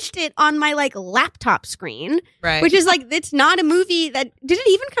watched it on my like laptop screen, it. Right. which is like it's not a movie that did it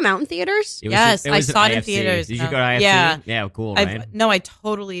even come out in theaters? It was- Yes, I was saw it in IFC. theaters. Did you No. go to IFC? Yeah. Yeah, cool, right? I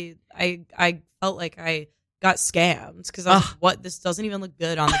totally. I felt like I got scammed because I was like, what? This doesn't even look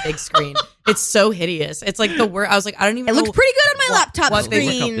good on the big screen. It's so hideous. It's like the word. I was like, I don't even. It know. looks pretty good on my what- laptop what they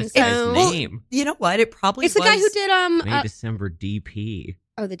Look up screen. this guy's So Well, name. You know what? It probably. it's the guy who was- did May December DP.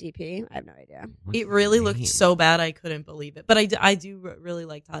 the DP. I have no idea. What's It his really name? looked so bad I couldn't believe it. But I do really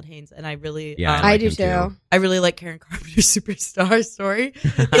like Todd Haynes, and I really Yeah, I like do him too. I really like Karen Carpenter's Superstar Story,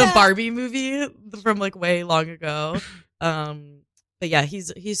 the Barbie movie from like way long ago. But yeah,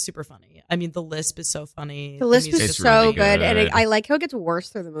 he's super funny. I mean, the lisp is so funny. The list music is It's so really good, and good. I like how it gets worse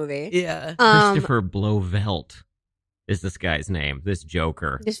through the movie. Yeah. Christopher Blovelt is this guy's name. This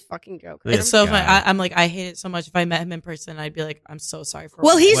Joker. This fucking joke. This It's so guy. funny. I'm like, I hate it so much. If I met him in person, I'd be like, I'm so sorry for.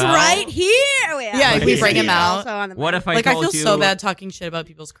 Well, he's Well- right here. Yeah, if we bring him out. What if I like I told feel you? so bad talking shit about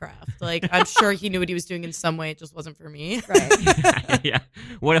people's craft. Like I'm sure he knew what he was doing in some way. It just wasn't for me. Right. Yeah.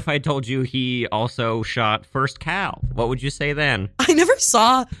 What if I told you he also shot First Cow? What would you say then? I never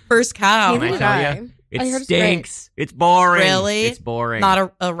saw First Cow. Neither I did tell I. ya? It I heard it's stinks. It's boring. Really? It's boring.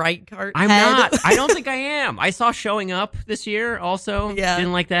 Not a right cart. I'm head. not. I don't think I am. I saw Showing Up this year also. Yeah.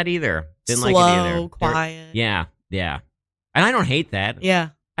 Didn't like that either. Didn't Slow, like it either. quiet. Yeah. Yeah. And I don't hate that. Yeah.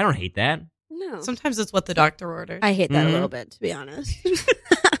 I don't hate that. No, Sometimes it's what the doctor ordered. I hate that Mhm. a little bit, to be honest.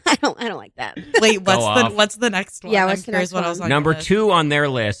 I don't like that. Wait, off. what's the next one? Yeah, what's I'm the curious next what else one? on Number your list. 2 on their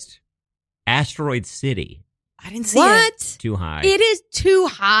list, Asteroid City. I didn't see it. What? Too high. It is too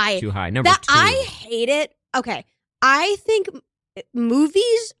high. Too high. Number That 2. I hate it. Okay, I think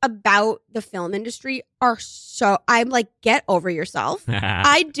movies about the film industry are so. I'm like, get over yourself.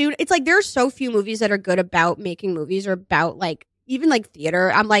 I do. It's like there are so few movies that are good about making movies or about like even like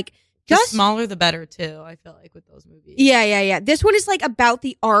theater. I'm like, The smaller the better too, I feel like, with those movies. Yeah. This one is like about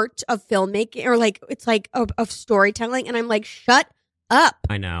the art of filmmaking, or like it's like of storytelling, and I'm like, shut up.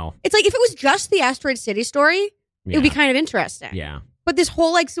 I know. It's like if it was just the Asteroid City story, it would be kind of interesting. Yeah. But this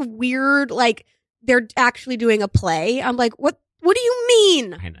whole like some weird, like they're actually doing a play. I'm like, what do you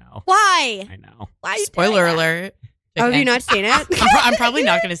mean? I know. Why? I know. Why? Are you Spoiler doing that? alert. Oh, have you not seen it? I'm probably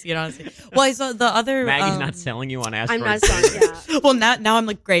not going to see it, honestly. Well, I saw the other... Maggie's not selling you on Asteroid I'm not City. selling, yeah. Well, now I'm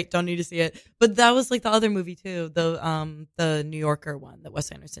like, great, don't need to see it. But that was like the other movie too, the New Yorker one that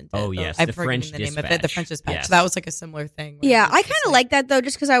Wes Anderson did. Oh, yes, I'm the forgetting French the name of it. The Dispatch. French Dispatch. Yes. So that was like a similar thing. Yeah, I kind of like that though,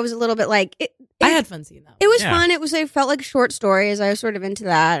 just because I was a little bit like... I had fun seeing that. It was Yeah. fun. It felt like short stories. I was sort of into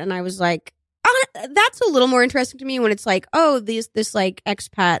that, and I was like, that's a little more interesting to me when it's like, oh, this like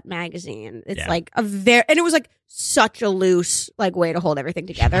expat magazine. It's like and it was like such a loose like way to hold everything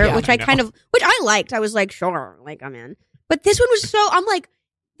together, Yeah, which I which I liked. I was like, sure, like I'm in. But this one was so, I'm like,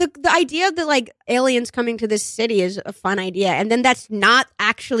 the idea that like aliens coming to this city is a fun idea, and then that's not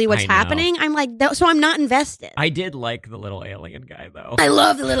actually what's I know. happening. I'm like, so I'm not invested. I did like the little alien guy, though. I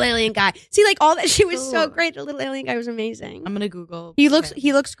love the little alien guy. See, like all that shit was so great. The little alien guy was amazing. I'm going to Google. He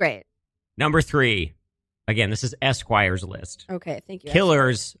looks great. Number 3. Again, this is Esquire's list. Okay, thank you.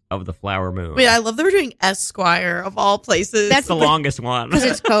 Killers of the Flower Moon. Wait, I love that we're doing Esquire of all places. That's the longest one. Because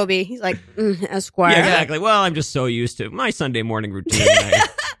it's Kobe. He's like, Esquire. Yeah, exactly. Well, I'm just so used to my Sunday morning routine. I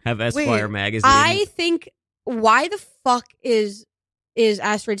have Esquire magazine. I think, why the fuck is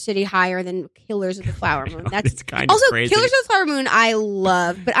Asteroid City higher than Killers of the Flower Moon? It's kind also, of crazy. Killers of the Flower Moon I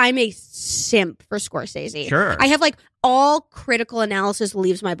love, but I'm a simp for Scorsese. Sure. I have like all critical analysis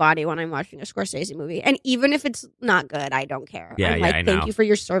leaves my body when I'm watching a Scorsese movie, and even if it's not good, I don't care. Yeah, I'm yeah, like, I know. thank you for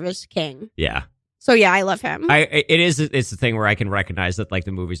your service, King. Yeah. So yeah, I love him. It's the thing where I can recognize that like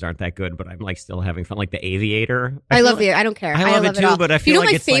the movies aren't that good, but I'm like still having fun. Like The Aviator. I love it. I don't care. I love it too, all. but I feel you know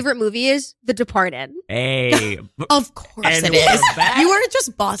like my it's like- favorite movie is The Departed. Hey, Of course And it we're is. back You are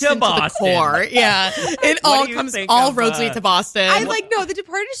just Boston to Boston. the core. Yeah. It What all do you comes, think all of, roads lead to Boston. I'm like, no, The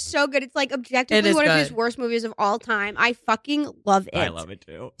Departed is so good. It's like It objectively is one of his good. worst movies of all time. I fucking love it. I love it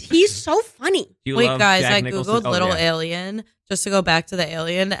too. He's so funny. Do you Wait, love guys, Jack I Nicholson? Googled Oh, Little yeah. Alien just to go back to the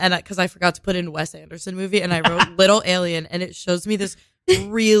Alien, and because I forgot to put in Wes Anderson movie, and I wrote Little Alien, and it shows me this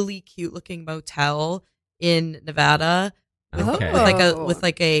really cute looking motel in Nevada Okay. with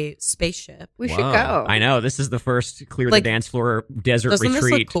like a spaceship. We should Whoa. go. I know. This is the first clear Like, the dance floor desert Doesn't this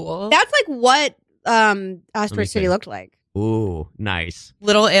retreat. look cool? That's like what Asteroid me City see. looked like. Ooh, nice.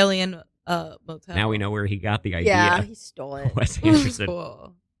 Little Alien motel. Now we know where he got the idea. Yeah, he stole it. Wes Anderson.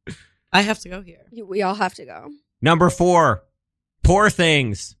 Cool. I have to go here. We all have to go. Number 4, Poor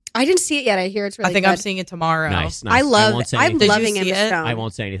Things. I didn't see it yet. I hear it's really I think good. I'm seeing it tomorrow. Nice. I love won't say I'm anything. Did you loving see Emma it? Stone. I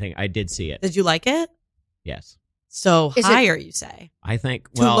won't say anything. I did see it. Did you like it? Yes. So Is it- higher, you say? I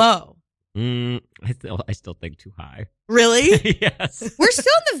think. Too Well, low. I still think too high. Really? Yes. We're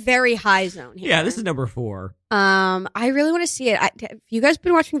still in the very high zone here. Yeah, this is number 4. I really want to see it. Have you guys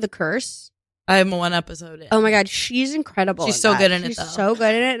been watching The Curse? I'm one episode in. Oh my god, she's incredible. She's in so that. good in it, She's though. so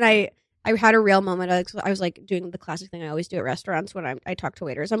good in it, and I had a real moment. I was like doing the classic thing I always do at restaurants when I talk to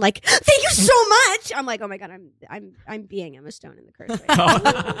waiters. I'm like, thank you so much. I'm like, oh my god, I'm being Emma Stone in The Curse. Right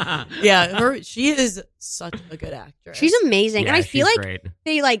now. Yeah, she is such a good actress. She's amazing, and I feel she's like great.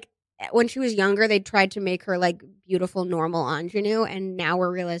 they like when she was younger, they tried to make her like beautiful, normal ingenue, and now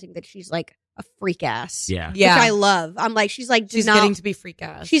we're realizing that she's like a freak ass. Yeah. Yeah. which I love. I'm like, she's getting to be freak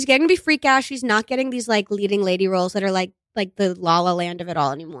ass. She's getting to be freak ass. She's not getting these like leading lady roles that are like the La La Land of it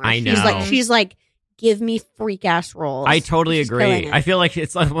all anymore. I She's like, give me freak ass roles. I totally She's killing agree. it. I feel like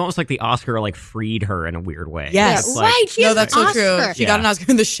it's like, almost like the Oscar like freed her in a weirred way. Yes. It's Yeah, like- right. She has that's an so true. Oscar. She got an Oscar,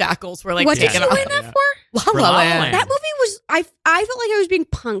 and the shackles were like What did taken she off. win that Yeah. for? La For La La La Land. Land. That movie was I felt like I was being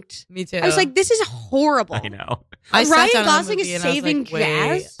punked. Me too. I was like, this is horrible. I know. I sat Ryan down in the Gosling movie is and I was saving like, wait.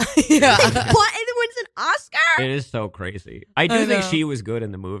 jazz. Yeah. What? And it wins an Oscar. It is so crazy. I do I think know. she was good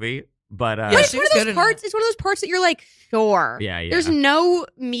in the movie, but Yeah, But it's she one was of those good in parts. it. It's one of those parts that you're like, sure. Yeah, yeah. There's no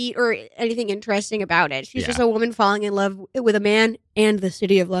meat or anything interesting about it. She's Yeah. just a woman falling in love with a man and the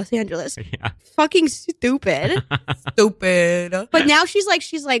city of Los Angeles. yeah. Fucking stupid. Stupid. But now she's like,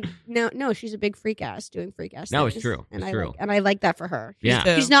 no, she's a big freak ass doing freak ass. No, it's things. true. And It's I true. Like, and I like that for her. Yeah.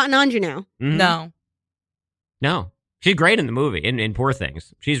 too. She's not an ingenue. Mhm. No. No. She's great in the movie, in Poor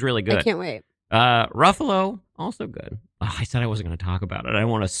Things. She's really I good. can't wait. Ruffalo, also good. Oh, I said I wasn't going to talk about it. I don't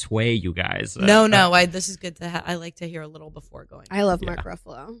want to sway you guys. No. This is good to I like to hear a little before going. I love Yeah. Mark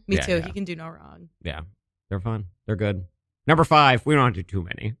Ruffalo. Me Yeah, too. yeah. He can do no wrong. Yeah. They're fun. They're good. Number 5. We don't have to do too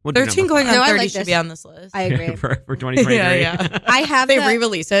many. We'll do 13 number going on No, I 30 like should this. be on this list. I agree. for 2023. Yeah. I have They the,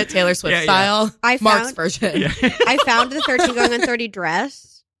 re-release it, Taylor Swift Yeah, yeah. style. I Mark's found version. Yeah. I found the 13 going on 30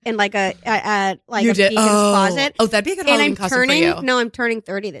 dress. in like a You did? Deacon's closet. Oh, that'd be a good And Halloween I'm costume for turning. you. No, I'm turning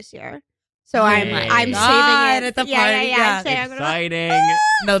 30 this year. So Oh I'm my saving God, it. at the Yeah. party, yeah. I'm saying I'm gonna, Exciting.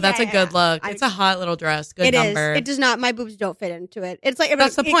 No, that's Yeah, a good look. I- It's a hot little dress. Good it is. number. It does not. My boobs don't fit into it. It's like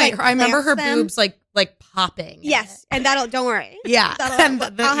That's the it, point. like, I remember her clamps them. boobs like popping. Yes, and that'll. Don't worry. Yeah. That'll,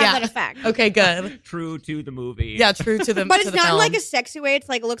 And I'll have yeah. that effect. Okay, good. True to the movie. Yeah, true to the But to it's the not in film. like a sexy way. It's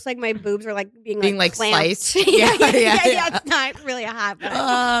like it looks like my boobs are like being like clamped. sliced. yeah, Yeah. It's not really a hot. But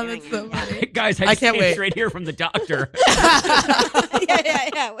That's so funny. Guys, I I just can't came wait. straight here from the doctor.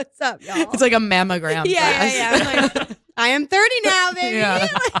 yeah. What's up, y'all? It's like a mammogram. Yeah. I'm like, I am 30 now, baby. Yeah.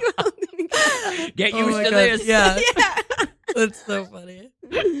 Get Oh used my to God. this. Yeah. Yeah. That's so funny.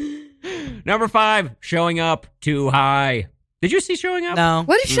 Number 5, Showing Up Too High. Did you see Showing Up? No.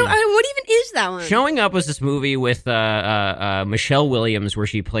 What is show? What even is that one? Showing Up was this movie with Michelle Williams where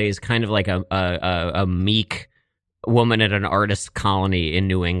she plays kind of like a meek woman at an artist colony in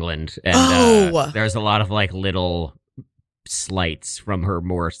New England. And there's a lot of like little slights from her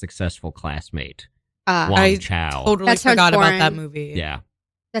more successful classmate, Wong I Chow. Totally That sounds forgot about boring. that movie. Yeah.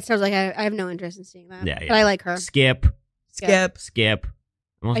 That sounds like I have no interest in seeing that. Yeah, But yeah. I like her. Skip. Skip.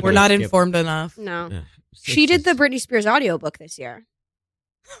 I'm also We're We're gonna not skip. informed enough. No. Ugh, She did the it's Britney Spears audiobook this year.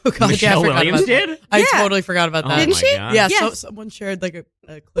 Oh, God, Michelle I forgot Williams about that. did? I Yeah. totally forgot about Oh that. Didn't my she? God. Yeah, Yes. so someone shared like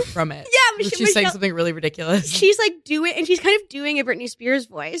a clip from it. Yeah, Where she's saying Michelle- something really ridiculous. She's like doing, and she's kind of doing a Britney Spears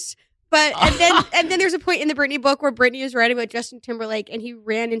voice. But and then there's a point in the Britney book where Britney is writing about Justin Timberlake, and he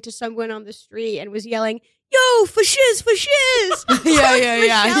ran into someone on the street and was yelling, "Yo, for shiz, for shiz!"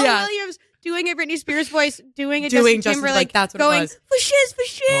 Yeah. Michelle Williams doing a Britney Spears voice, doing a Doing Justin Justin, Timberlake, like, that's what it going was. for shiz, for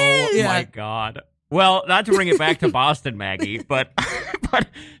shiz. Oh Yeah. my God. Well, not to bring it back to Boston, Maggie, but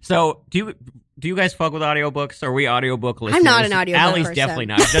so do you guys fuck with audiobooks? Are we audiobook listeners? I'm not an audiobook Allie's person. definitely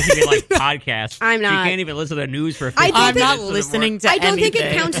not. She doesn't even like podcasts. I'm not. She can't even listen to the news for 50 I don't I'm think- not minutes of the listening to I don't think it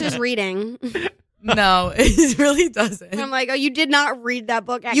anything. counts as reading. No, it really doesn't. I'm like, oh, you did not read that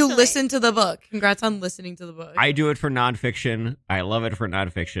book. Actually. You listen to the book. Congrats on listening to the book. I do it for nonfiction. I love it for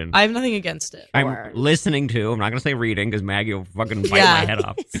nonfiction. I have nothing against it. I'm listening to, I'm not going to say reading because Maggie will fucking bite Yeah. my head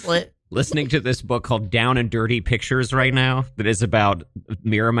off. Slit. Listening to this book called Down and Dirty Pictures right now that is about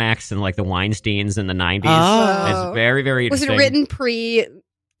Miramax and like the Weinsteins in the 90s. Oh. It's very, very Was interesting. it written pre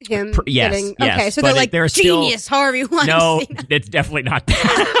him? Yes, getting, yes, Okay, so but they're like there's still- genius Harvey Weinstein. No, it's definitely not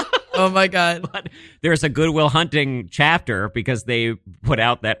that. Oh my God. But there's a Goodwill Hunting chapter because they put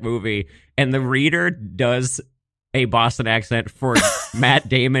out that movie, and the reader does a Boston accent for Matt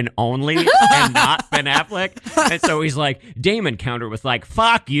Damon only and not Ben Affleck. And so he's like, Damon countered with like,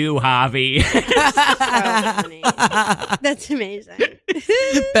 "Fuck you, Javi." So funny. That's amazing.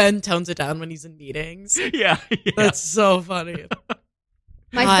 Ben tones it down when he's in meetings. yeah. That's so funny.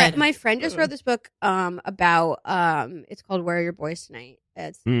 God. My friend just wrote this book about it's called Where Are Your Boys Tonight.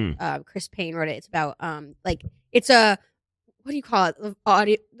 It's Chris Payne wrote it. It's about like it's a what do you call it?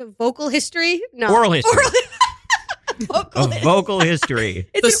 The vocal history? No. Oral history. vocal A vocal history.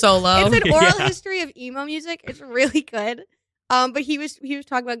 It's The an- solo. It's an oral Yeah. history of emo music. It's really good. But he was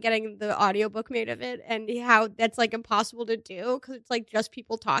talking about getting the audiobook made of it and how that's like impossible to do because it's like just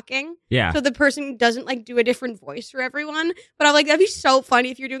people talking. Yeah. So the person doesn't like do a different voice for everyone. But I'm like, that'd be so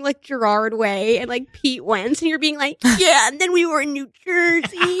funny if you're doing like Gerard Way and like Pete Wentz and you're being like, yeah, and then we were in New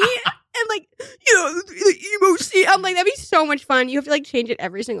Jersey. And like, the emo scene. I'm like, that'd be so much fun. You have to like change it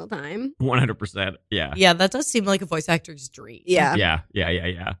every single time. 100%. Yeah. Yeah, that does seem like a voice actor's dream. Yeah.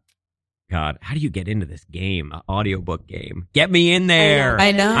 God, how do you get into this game? Audiobook game. Get me in there.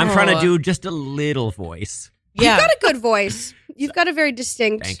 I know. I'm trying to do just a little voice. Yeah. You've got a good voice. You've got a very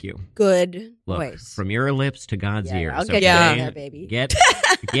distinct, Thank you. good Look, voice. from your lips to God's ears. I'll get okay? you in there, baby.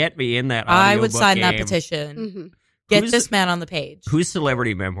 Get me in that I would audiobook sign that game. petition. Mm-hmm. Get Who's- this man on the page. Whose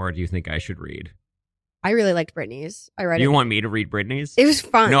celebrity memoir do you think I should read? I really liked Britney's. I read it. You want me to read Britney's? It was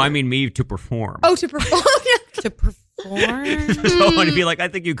fun. No, I mean me to perform. Oh, to perform. To perform? So I'd be like, I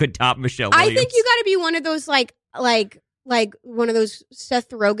think you could top Michelle I Williams. think you got to be one of those like one of those Seth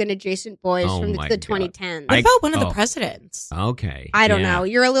Rogen adjacent boys Oh from my the God. 2010s. What about one of the oh. presidents? Okay. I don't yeah. know.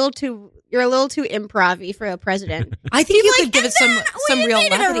 You're a little too improv-y for a president. I think you Like, could give it "And some we real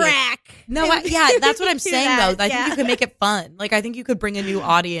invaded levity. Iraq." No, And yeah, that's what I'm do saying that, though. I think yeah. you could make it fun. Like I think you could bring a new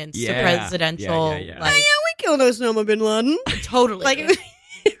audience to Yeah. presidential. Yeah. Like, We killed Osama bin Laden. totally. Like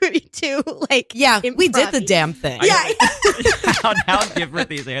it would be too like yeah, we did the improv-y. damn thing. Yeah. how different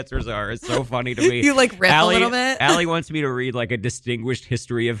these answers are is so funny to me. You like riff Allie, a little bit. Allie wants me to read like a distinguished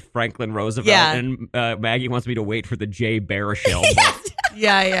history of Franklin Roosevelt, Yeah. and Maggie wants me to wait for the Jay Baruchel book.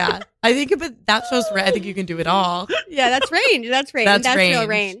 Yes. Yeah. I think, but that shows. I think you can do it all. Yeah, that's range. That's range. That's That's real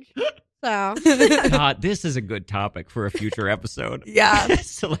range. range. So God, this is a good topic for a future episode. Yeah.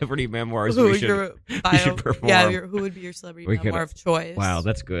 Celebrity memoirs Who we would should, your we should perform. Yeah, who would be your celebrity We could- memoir of choice? Wow,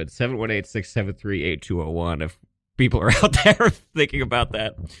 that's good. 718-673-8201 if people are out there thinking about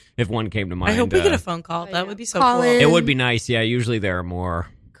that. If one came to mind. I hope we get a phone call. I That know. would be so Call cool. in. It would be nice. Yeah, usually there are more.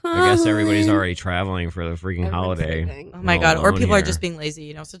 I guess everybody's already traveling for the freaking Everyone's holiday. sleeping. Oh my All God. Or alone people are here. just being lazy.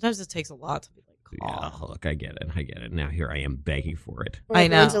 You know, sometimes it takes a lot to be like, Yeah, call. look, I get it. Now here I am begging for it. I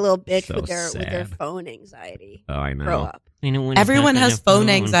know. Everyone's a little bitch So with their sad. phone anxiety. Oh, I know. Grow up. Everyone has phone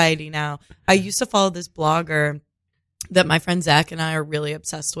anxiety now. I used to follow this blogger that my friend Zach and I are really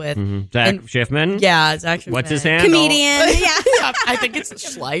obsessed with. Zach And- Schiffman? Yeah, Zach. What's his Schiffman. handle? Comedian. Yeah. I think it's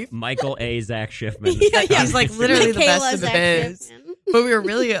Schleif. Michael A. Zach Schiffman. He's like literally the best Michaela in the Zach biz. Schiffman. But we were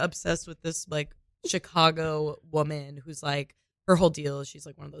really obsessed with this like Chicago woman who's like, her whole deal is she's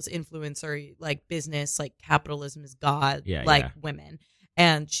like one of those influencer, like business, like capitalism is God, Yeah, like yeah. women.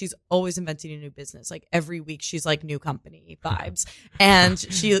 And she's always inventing a new business. Like every week she's like new company vibes. And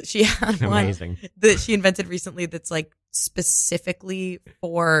she had one Amazing. that she invented recently that's like specifically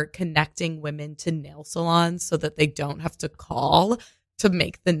for connecting women to nail salons so that they don't have to call to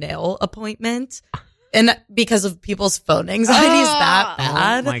make the nail appointment. And because of people's phone anxiety is that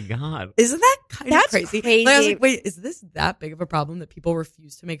bad. Oh my God. Isn't that kind of That's crazy? crazy. Like, I was like, wait, is this that big of a problem that people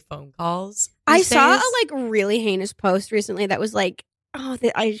refuse to make phone calls? I these saw days? a like really heinous post recently that was like, oh,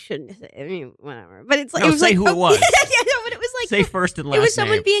 I shouldn't say. I mean, whatever. But it's like No, it was say like who it was. yeah, no, but it was like Say first and last it was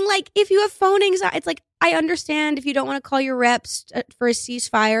someone name. being like, if you have phone anxiety, it's like I understand if you don't want to call your reps for a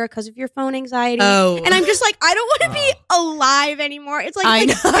ceasefire because of your phone anxiety. Oh. And I'm just like, I don't want to be alive anymore. It's like, I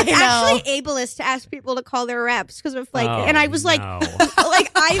know, it's I know. actually ableist to ask people to call their reps because of like, Oh, and I was like, no.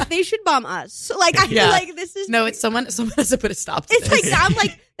 they should bomb us. Like, I Yeah. feel like this is No, it's someone has to put a stop to It's this. like I'm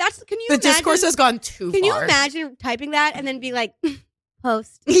like that's. Can you the imagine? discourse has gone too Can you far. imagine typing that and then be like,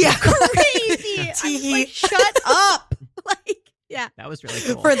 post? Yeah. Crazy. I'm just like, shut up. Like, yeah. That was really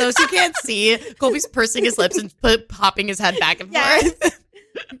cool. For those who can't see, Colby's pursing his lips and popping his head back and Yeah. forth.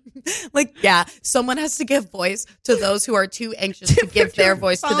 Like, yeah, someone has to give voice to those who are too anxious to give their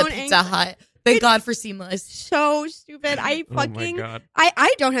voice to the phone Pizza anxiety. Hut. Thank God for Seamless. So stupid. I Oh my fucking. God.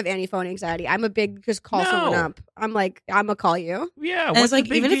 I don't have any phone anxiety. I'm a big just call someone No. up. I'm like, I'm gonna call you. Yeah. And What's it's like, the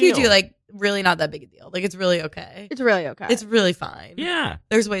big even if you deal? do, like, really not that big a deal. Like, it's really okay. It's really okay. It's really fine. Yeah.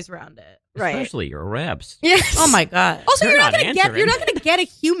 There's ways around it. right. Especially your reps. Yes. Oh my God. Also, They're you're not not gonna get. answering. You're not gonna get a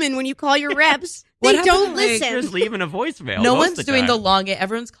human when you call your reps. What They happened, don't like, listen. You're just leaving a voicemail. No most one's of the doing the time. long game.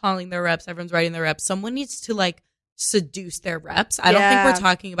 Everyone's calling their reps. Everyone's writing their reps. Someone needs to like seduce their reps. I don't think Yeah. we're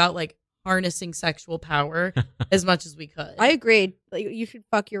talking about like harnessing sexual power as much as we could. I agreed. Like, you should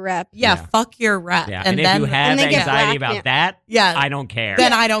fuck your rep. yeah, Yeah. fuck your rep. Yeah. And And, then if you have and then get anxiety black, about that, yeah, I don't care.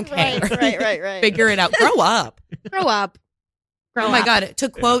 then I don't care. Right. Figure it out. Grow up. Grow up. Grow Oh my up. God. To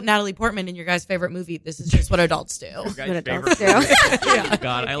quote Natalie Portman in your guys' favorite movie, this is just what adults do. Your guys' What adults favorite do. movie. Yeah.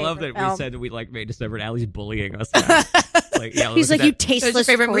 God, I love that we film. said that we like May December and Allie's bullying us now. Like, yeah, He's look like, at you that, tasteless What's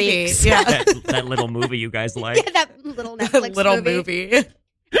your favorite movie? freaks. Yeah. that little movie you guys like. Yeah, that little Netflix Little movie. movie.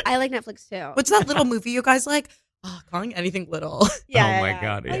 I like Netflix too. What's that little movie you guys like? Oh, calling anything little. Yeah, Oh my yeah.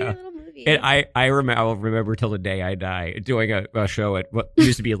 God, I like yeah. a little movie. And I'll remember till the day I die doing a show at what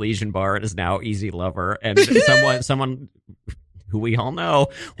used to be Elysian Bar and is now Easy Lover, and someone who we all know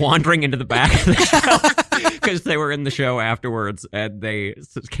wandering into the back of the show because they were in the show afterwards, and they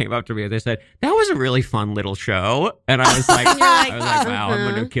came up to me and they said, "That was a really fun little show," and I was like, And you're like, "Wow, I'm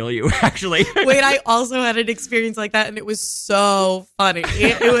uh-huh. going to kill you!" Actually, Wait, I also had an experience like that, and it was so funny.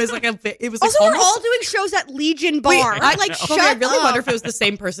 It was like it was like also, we're almost- all doing shows at Legion Bar. Wait, I'm like, shut I really up. wonder if it was the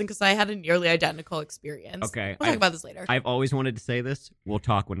same person because I had a nearly identical experience. Okay, we'll talk about this later. I've always wanted to say this. We'll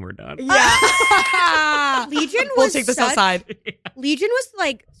talk when we're done. Yeah, Legion We'll was take this such- outside. Legion was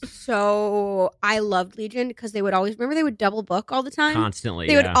like so. I loved Legion because they would always remember they would double book all the time. Constantly,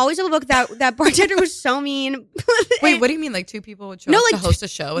 They would always double book. That bartender was so mean. Wait, what do you mean? Like two people would show No, up like, to host a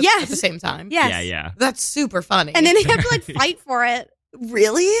show at, yes. at the same time? Yes. yeah. That's super funny. And then they have to like fight for it.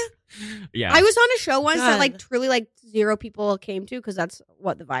 really? Yeah. I was on a show once that God. like truly like 0 people came to because that's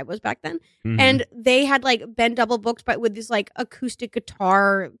what the vibe was back then. Mhm. And they had like been double booked, but with these like acoustic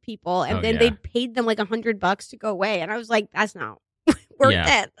guitar people, and Oh, then yeah. they paid them like $100 to go away, and I was like, that's not worth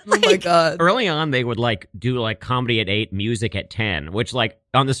Yeah. it. Oh my God. Early on, they would like do like comedy at 8, music at 10, which like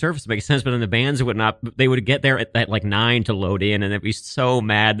on the surface makes sense, but then the bands would not. They would get there at like 9 to load in, and they'd be so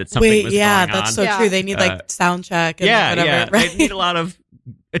mad that something Wait, was yeah, going on. that's so Yeah. true. They need like sound check and whatever. yeah. Right? They need a lot of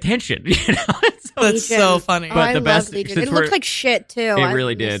attention. You know, so That's so funny. Oh, But I the love best- Legion. since It looked we're- like shit too. it I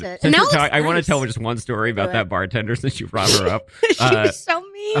really miss did. it. Since And now we're it's talking- I want to nice. tell just one story about Do that it. bartender since you brought her up. She was so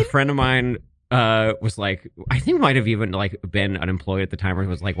mean. A friend of mine was like, I think might have even like been unemployed at the time, or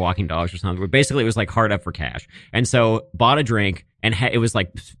was like walking dogs or something. But basically, it was like hard up for cash, and so bought a drink, and it was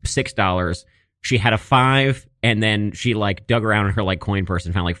like $6. She had a $5, and then she like dug around in her like coin purse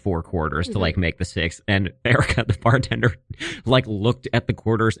and found like 4 quarters to like make the $6. And Erica, the bartender, like looked at the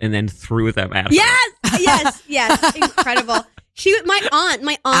quarters and then threw them at her. Yes, incredible. My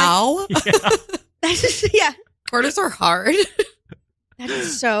aunt. Ow. That's just, yeah. Quarters are hard. That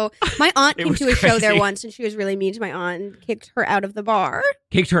is so. My aunt It came was to a show there crazy. once, and she was really mean to my aunt and kicked her out of the bar.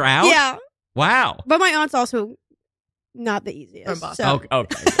 Kicked her out? Yeah, Wow. but my aunt's also not the easiest. From Boston. So.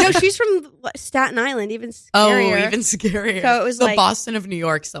 Okay. No, she's from Staten Island, even scarier. Oh, even scarier. So it was the like- Boston of New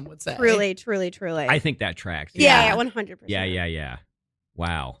York, some would say. Truly. I think that tracks. Yeah, 100%. Yeah.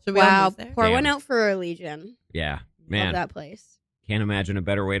 Wow. Should we all Wow, move there? pour Damn. one out for Legion. Yeah. Love Man, that place. can't imagine a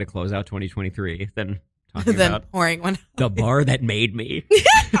better way to close out 2023 than talking Then about pouring one. the bar that made me.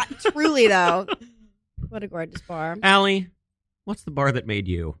 Truly, though. What a gorgeous bar. Allie, what's the bar that made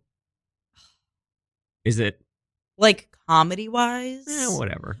you? Is it? Like comedy wise?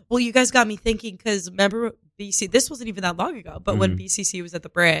 Whatever. Well, you guys got me thinking because remember BC, this wasn't even that long ago, but when BCC was at the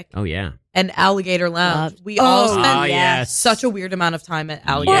Brick Oh, yeah. and Alligator Lounge, Loved- we all Oh, spent Ah, yes. such a weird amount of time at Or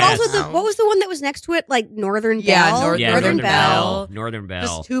Alligator Yes. also, Lounge. what was the one that was next to it? Like Northern Yeah, Bell? Yeah, Northern Northern Bell. Bell. Northern Bell.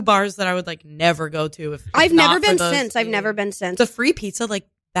 Just 2 bars that I would like never go to if I've not never for been those since. I've two. never been since. The free pizza, like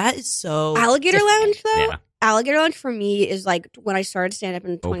that is so Alligator different. Lounge, though? Yeah. Alligator Lounge for me is like when I started stand up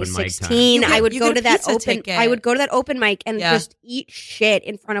in Open mic time. 2016. You get- I would you go get to a that pizza open. ticket. I would go to that open mic and Yeah. just eat shit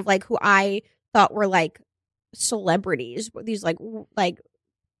in front of like who I thought were like celebrities. These like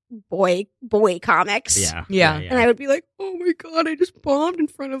boy comics. Yeah. Yeah. And I would be like, oh my god, I just bombed in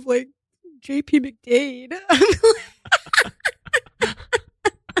front of like JP McDade.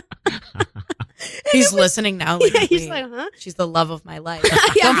 He's listening now. Like, Yeah, he's wait, like, huh? she's the love of my life.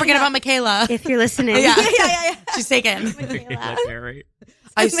 Yeah, Don't forget yeah. about Michaela. If you're listening. Yeah. yeah. She's taken. Michaela. Very.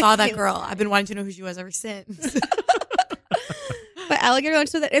 I saw that Michaela. girl. I've been wanting to know who she was ever since. But Alligator Lounge,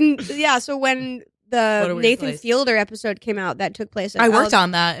 so when What a the weird Nathan place. Fielder episode came out, that took place at I worked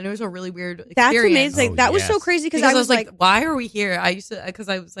on that, and it was a really weird experience. That's amazing. Oh, that was so yes. crazy Because because I was like, why are we here? I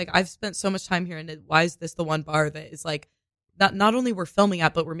was like, I've spent so much time here, and why is this the one bar that is like, not only we're filming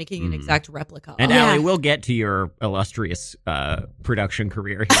at, but we're making an exact replica. And of. Yeah. Allie, we'll get to your illustrious production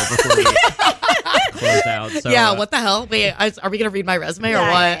career here before we close out. So, Yeah, what the hell? Wait, are we going to read my resume or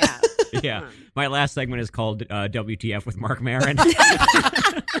what? Yeah. My last segment is called WTF with Mark Maron.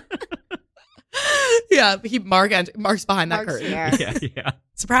 Yeah, Mark's behind that Mark's curtain. here. yeah.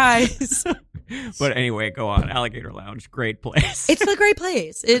 Surprise. But anyway, go on. Alligator Lounge, great place. It's a great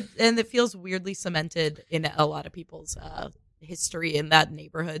place. It feels weirdly cemented in a lot of people's history in that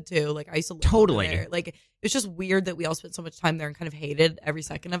neighborhood too. Like I used to live over Totally. there. Like it's just weird that we all spent so much time there and kind of hated every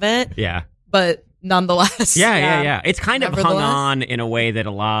second of it. Yeah. But nonetheless, Yeah. It's kind of hung Nevertheless. on in a way that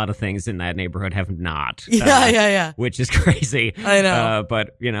a lot of things in that neighborhood have not. Yeah. Which is crazy. I know.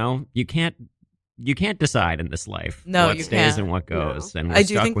 But you can't decide in this life No, what you stays can't. and what goes. And we're I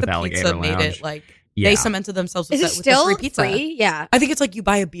do stuck think with the Alligator pizza Lounge. made it like Yeah. they cemented themselves with, Is it with the still free pizza. free? Yeah. I think it's like you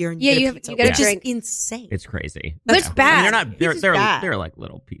buy a beer and you Yeah, get you a have- pizza, you get a which is drink. insane. It's crazy. But it's I mean, bad. they're not. Pizza's They're bad. they're like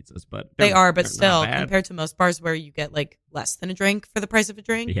little pizzas, but They are, but they're still, not bad. compared to most bars where you get like less than a drink for the price of a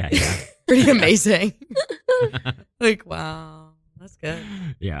drink, Yeah. pretty amazing. Like, wow, that's good.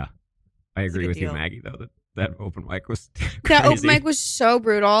 Yeah. I a agree good with you, deal. Maggie. Though that open mic was That crazy. open mic was so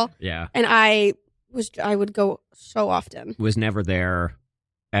brutal, Yeah. and I would go so often. Was never there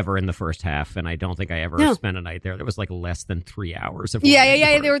ever in the first half, and I don't think I ever No. spent a night there. There was like less than 3 hours of Yeah.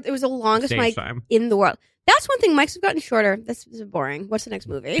 working for It was the longest stage mic time. in the world. That's one thing. Mics have gotten shorter. This is boring. What's the next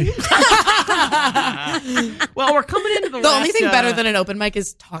movie? Well, we're coming into the The last, only thing better than an open mic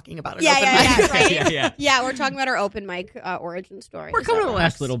is talking about an open mic. right? Yeah. Yeah, we're talking about our open mic origin story. We're coming to the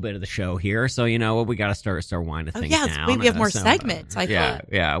last little bit of the show here, so we got to start winding Oh, things yeah, down. wait, we have more So, segments, I yeah, thought.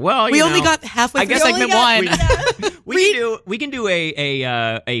 yeah. Well, We you only know, got halfway I through guess segment one. We can do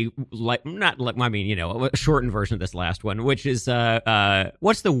a like not like I mean a shortened version of this last one, which is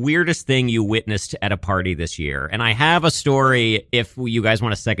what's the weirdest thing you witnessed at a party this year? And I have a story if you guys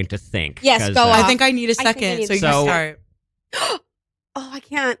want a second to think. Yes, 'cause, go I off. think I need a I think I second, need so a you second. can start. Oh, I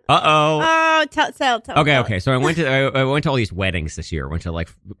can't. Uh-oh. Oh, tell. Okay. So I went to all these weddings this year. I went to like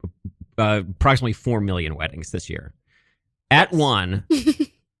approximately 4 million weddings this year. At one,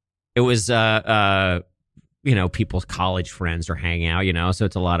 it was people's college friends are hanging out, so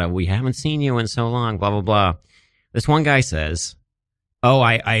it's a lot of we haven't seen you in so long, blah blah blah. This one guy says, "Oh,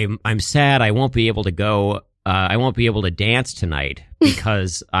 I'm sad. I won't be able to go. I won't be able to dance tonight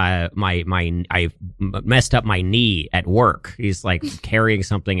because I messed up my knee at work." He's like carrying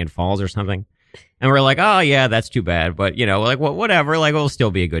something and falls or something. And we're like, oh, yeah, that's too bad. But, like, well, whatever. Like, it'll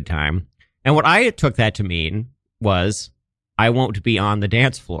still be a good time. And what I took that to mean was I won't be on the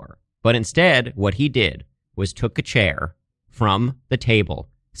dance floor. But instead, what he did was took a chair from the table,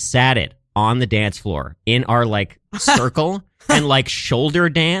 sat it on the dance floor in our, like, circle and, like, shoulder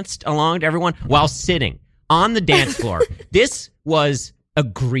danced along to everyone while sitting on the dance floor. This was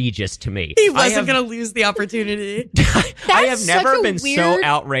egregious to me. He wasn't going to lose the opportunity. I have never been weird... so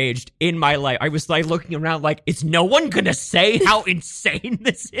outraged in my life. I was like looking around like, is no one going to say how insane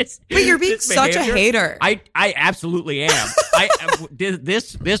this is? But you're being such a hater. I absolutely am.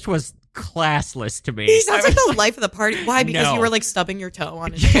 This was classless to me. He sounds like the life of the party. Why? Because you were like stubbing your toe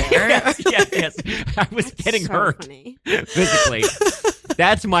on his chair. yes. I was getting hurt physically.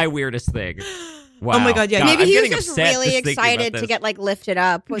 That's my weirdest thing. Wow. Oh my God, yeah. Maybe he was just really excited to get like lifted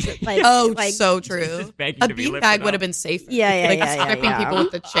up. Was it like so true. A beanbag would have been safer. Stripping people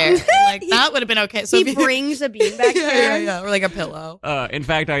with the chair. Like that would have been okay. So he brings a beanbag chair. Yeah, or like a pillow. In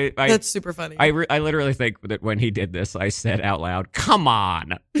fact, I that's super funny. I literally think that when he did this, I said out loud, "Come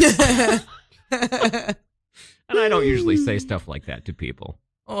on." And I don't usually say stuff like that to people.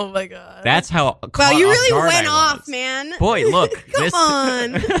 Oh my God. That's how. Well, you really went off, man. Boy, look. Come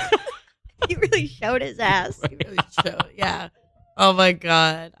on. He really showed his ass. He really showed, yeah. Oh my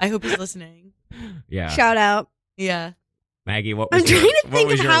God. I hope he's listening. Yeah. Shout out. Yeah. Maggie, what was I'm trying to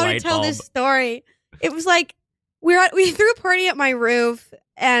think of how to tell bulb? this story. It was like we threw a party at my roof,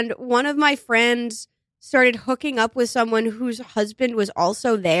 and one of my friends started hooking up with someone whose husband was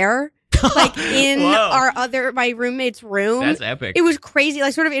also there, like in my roommate's room. That's epic. It was crazy,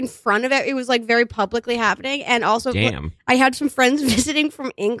 like sort of in front of it. It was like very publicly happening, and also I had some friends visiting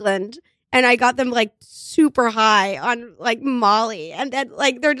from England. And I got them like super high on like Molly, and then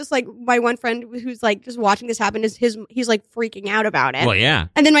like they're just like my one friend who's like just watching this happen he's like freaking out about it. Well, yeah.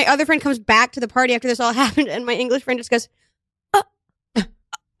 And then my other friend comes back to the party after this all happened, and my English friend just goes,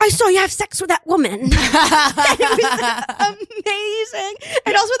 "I saw you have sex with that woman." And it was amazing.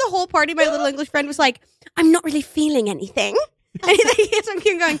 And also the whole party, my little English friend was like, "I'm not really feeling anything," and he gets on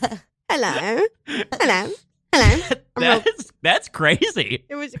cue going, "Hello, hello." That's crazy.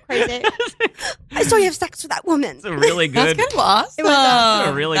 It was crazy. I saw you have sex with that woman. It's a really good. That's kind of awesome. It was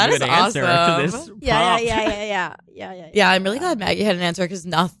a really good answer to this. Yeah. I'm really glad Maggie had an answer because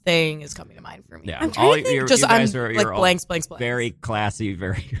nothing is coming to mind for me. Yeah, I'm trying to think. You guys are like blanks. Very classy,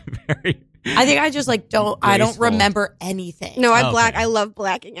 very, very. I think I just like don't. Graceful. I don't remember anything. No, I love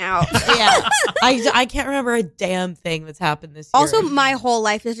blacking out. Yeah, I can't remember a damn thing that's happened this year. Also, my whole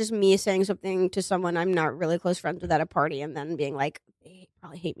life is just me saying something to someone I'm not really close friends with at a party, and then being like, "They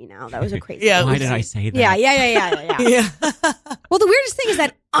probably hate me now." That was a crazy. Why did I say that? Yeah. Well, the weirdest thing is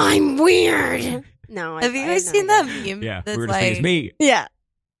that I'm weird. No, have you guys seen that meme? Yeah, that's weirdest like, thing is me. Yeah,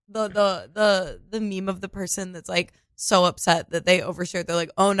 the meme of the person that's like so upset that they overshared. They're like,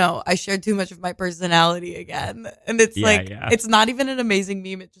 "Oh no, I shared too much of my personality again," and it's it's not even an amazing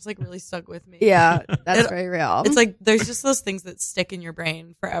meme. It just like really stuck with me. Yeah, that's very real. It's like there's just those things that stick in your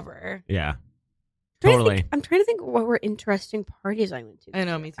brain forever. Yeah. Totally. I'm trying to think what were interesting parties I went to. I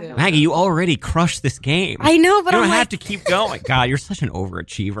know, me too. Maggie, you already crushed this game. I know, but you don't have to keep going. God, you're such an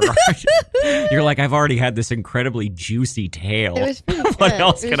overachiever. You're like, I've already had this incredibly juicy tale. It was pretty good. What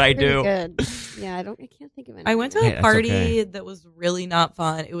else can I do? Good. Yeah, I can't think of anything. I went to a party that was really not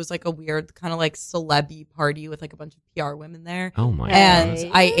fun. It was like a weird kind of like celeb-y party with like a bunch of PR women there. Oh my And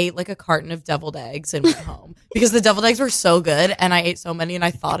God. I ate like a carton of deviled eggs and went home because the deviled eggs were so good, and I ate so many, and I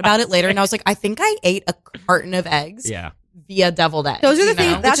thought about it later, and I was like, I think I ate a carton of eggs via deviled eggs. Those are the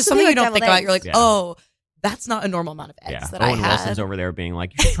things. Which is something you don't think about. You're like, oh, that's not a normal amount of eggs that Owen I had. Wilson's over there being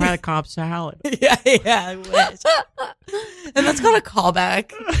like, you should try the Cobb salad. Yeah, I wish. And that's got a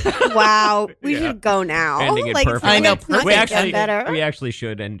callback. Wow, we should go now. Ending it perfect. I know, perfect. We actually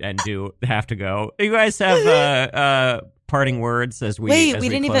should and do have to go. You guys have parting words as we didn't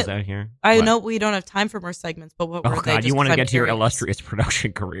close even out here? I know we don't have time for more segments, but what were they? God, you want to get to your curious. illustrious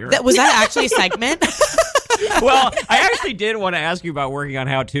production career? Was that actually a segment? Well, I actually did want to ask you about working on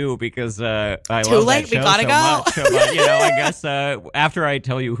How To because I Too love late, that show we gotta so go. much. But, I guess after I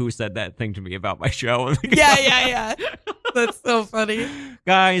tell you who said that thing to me about my show. Yeah. That's so funny.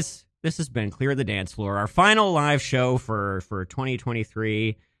 Guys, this has been Clear the Dance Floor, our final live show for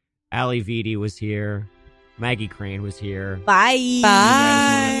 2023. Allie Viti was here. Maggie Crane was here. Bye.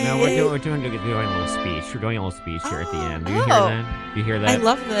 No, we're doing a little speech. We're doing a little speech here at the end. Do you hear that? Do you hear that? I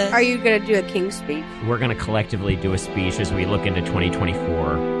love this. Are you going to do a King's speech? We're going to collectively do a speech as we look into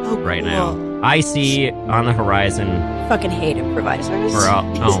 2024 right cool. now. I see on the horizon. Fucking hate improvisers.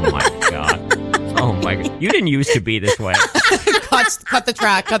 Oh my God. Oh my God. You didn't used to be this way. cut the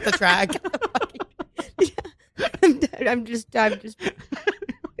track. Cut the track. I'm just.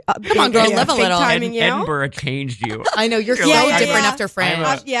 Come on, girl, live a little. Timing, you know? Edinburgh changed you. I know you're so Yeah, different yeah. after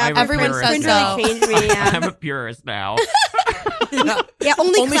France. I'm a everyone purist says now. so. Changed me. Yeah. I'm a purist now. Yeah,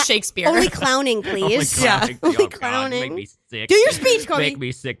 only Shakespeare. Only clowning, please. Only clowning. Only Oh, God, clowning. make me sick. Do your speech, Cody. Make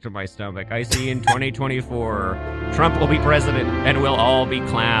me sick to my stomach. I see in 2024, Trump will be president and we'll all be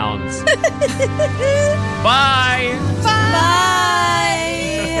clowns. Bye.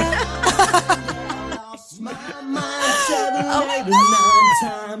 My mind 7, 8, or 9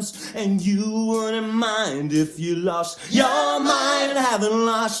 times, and you wouldn't mind if you lost your mind. Haven't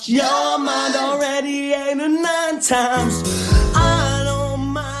lost your mind already 8 or 9 times.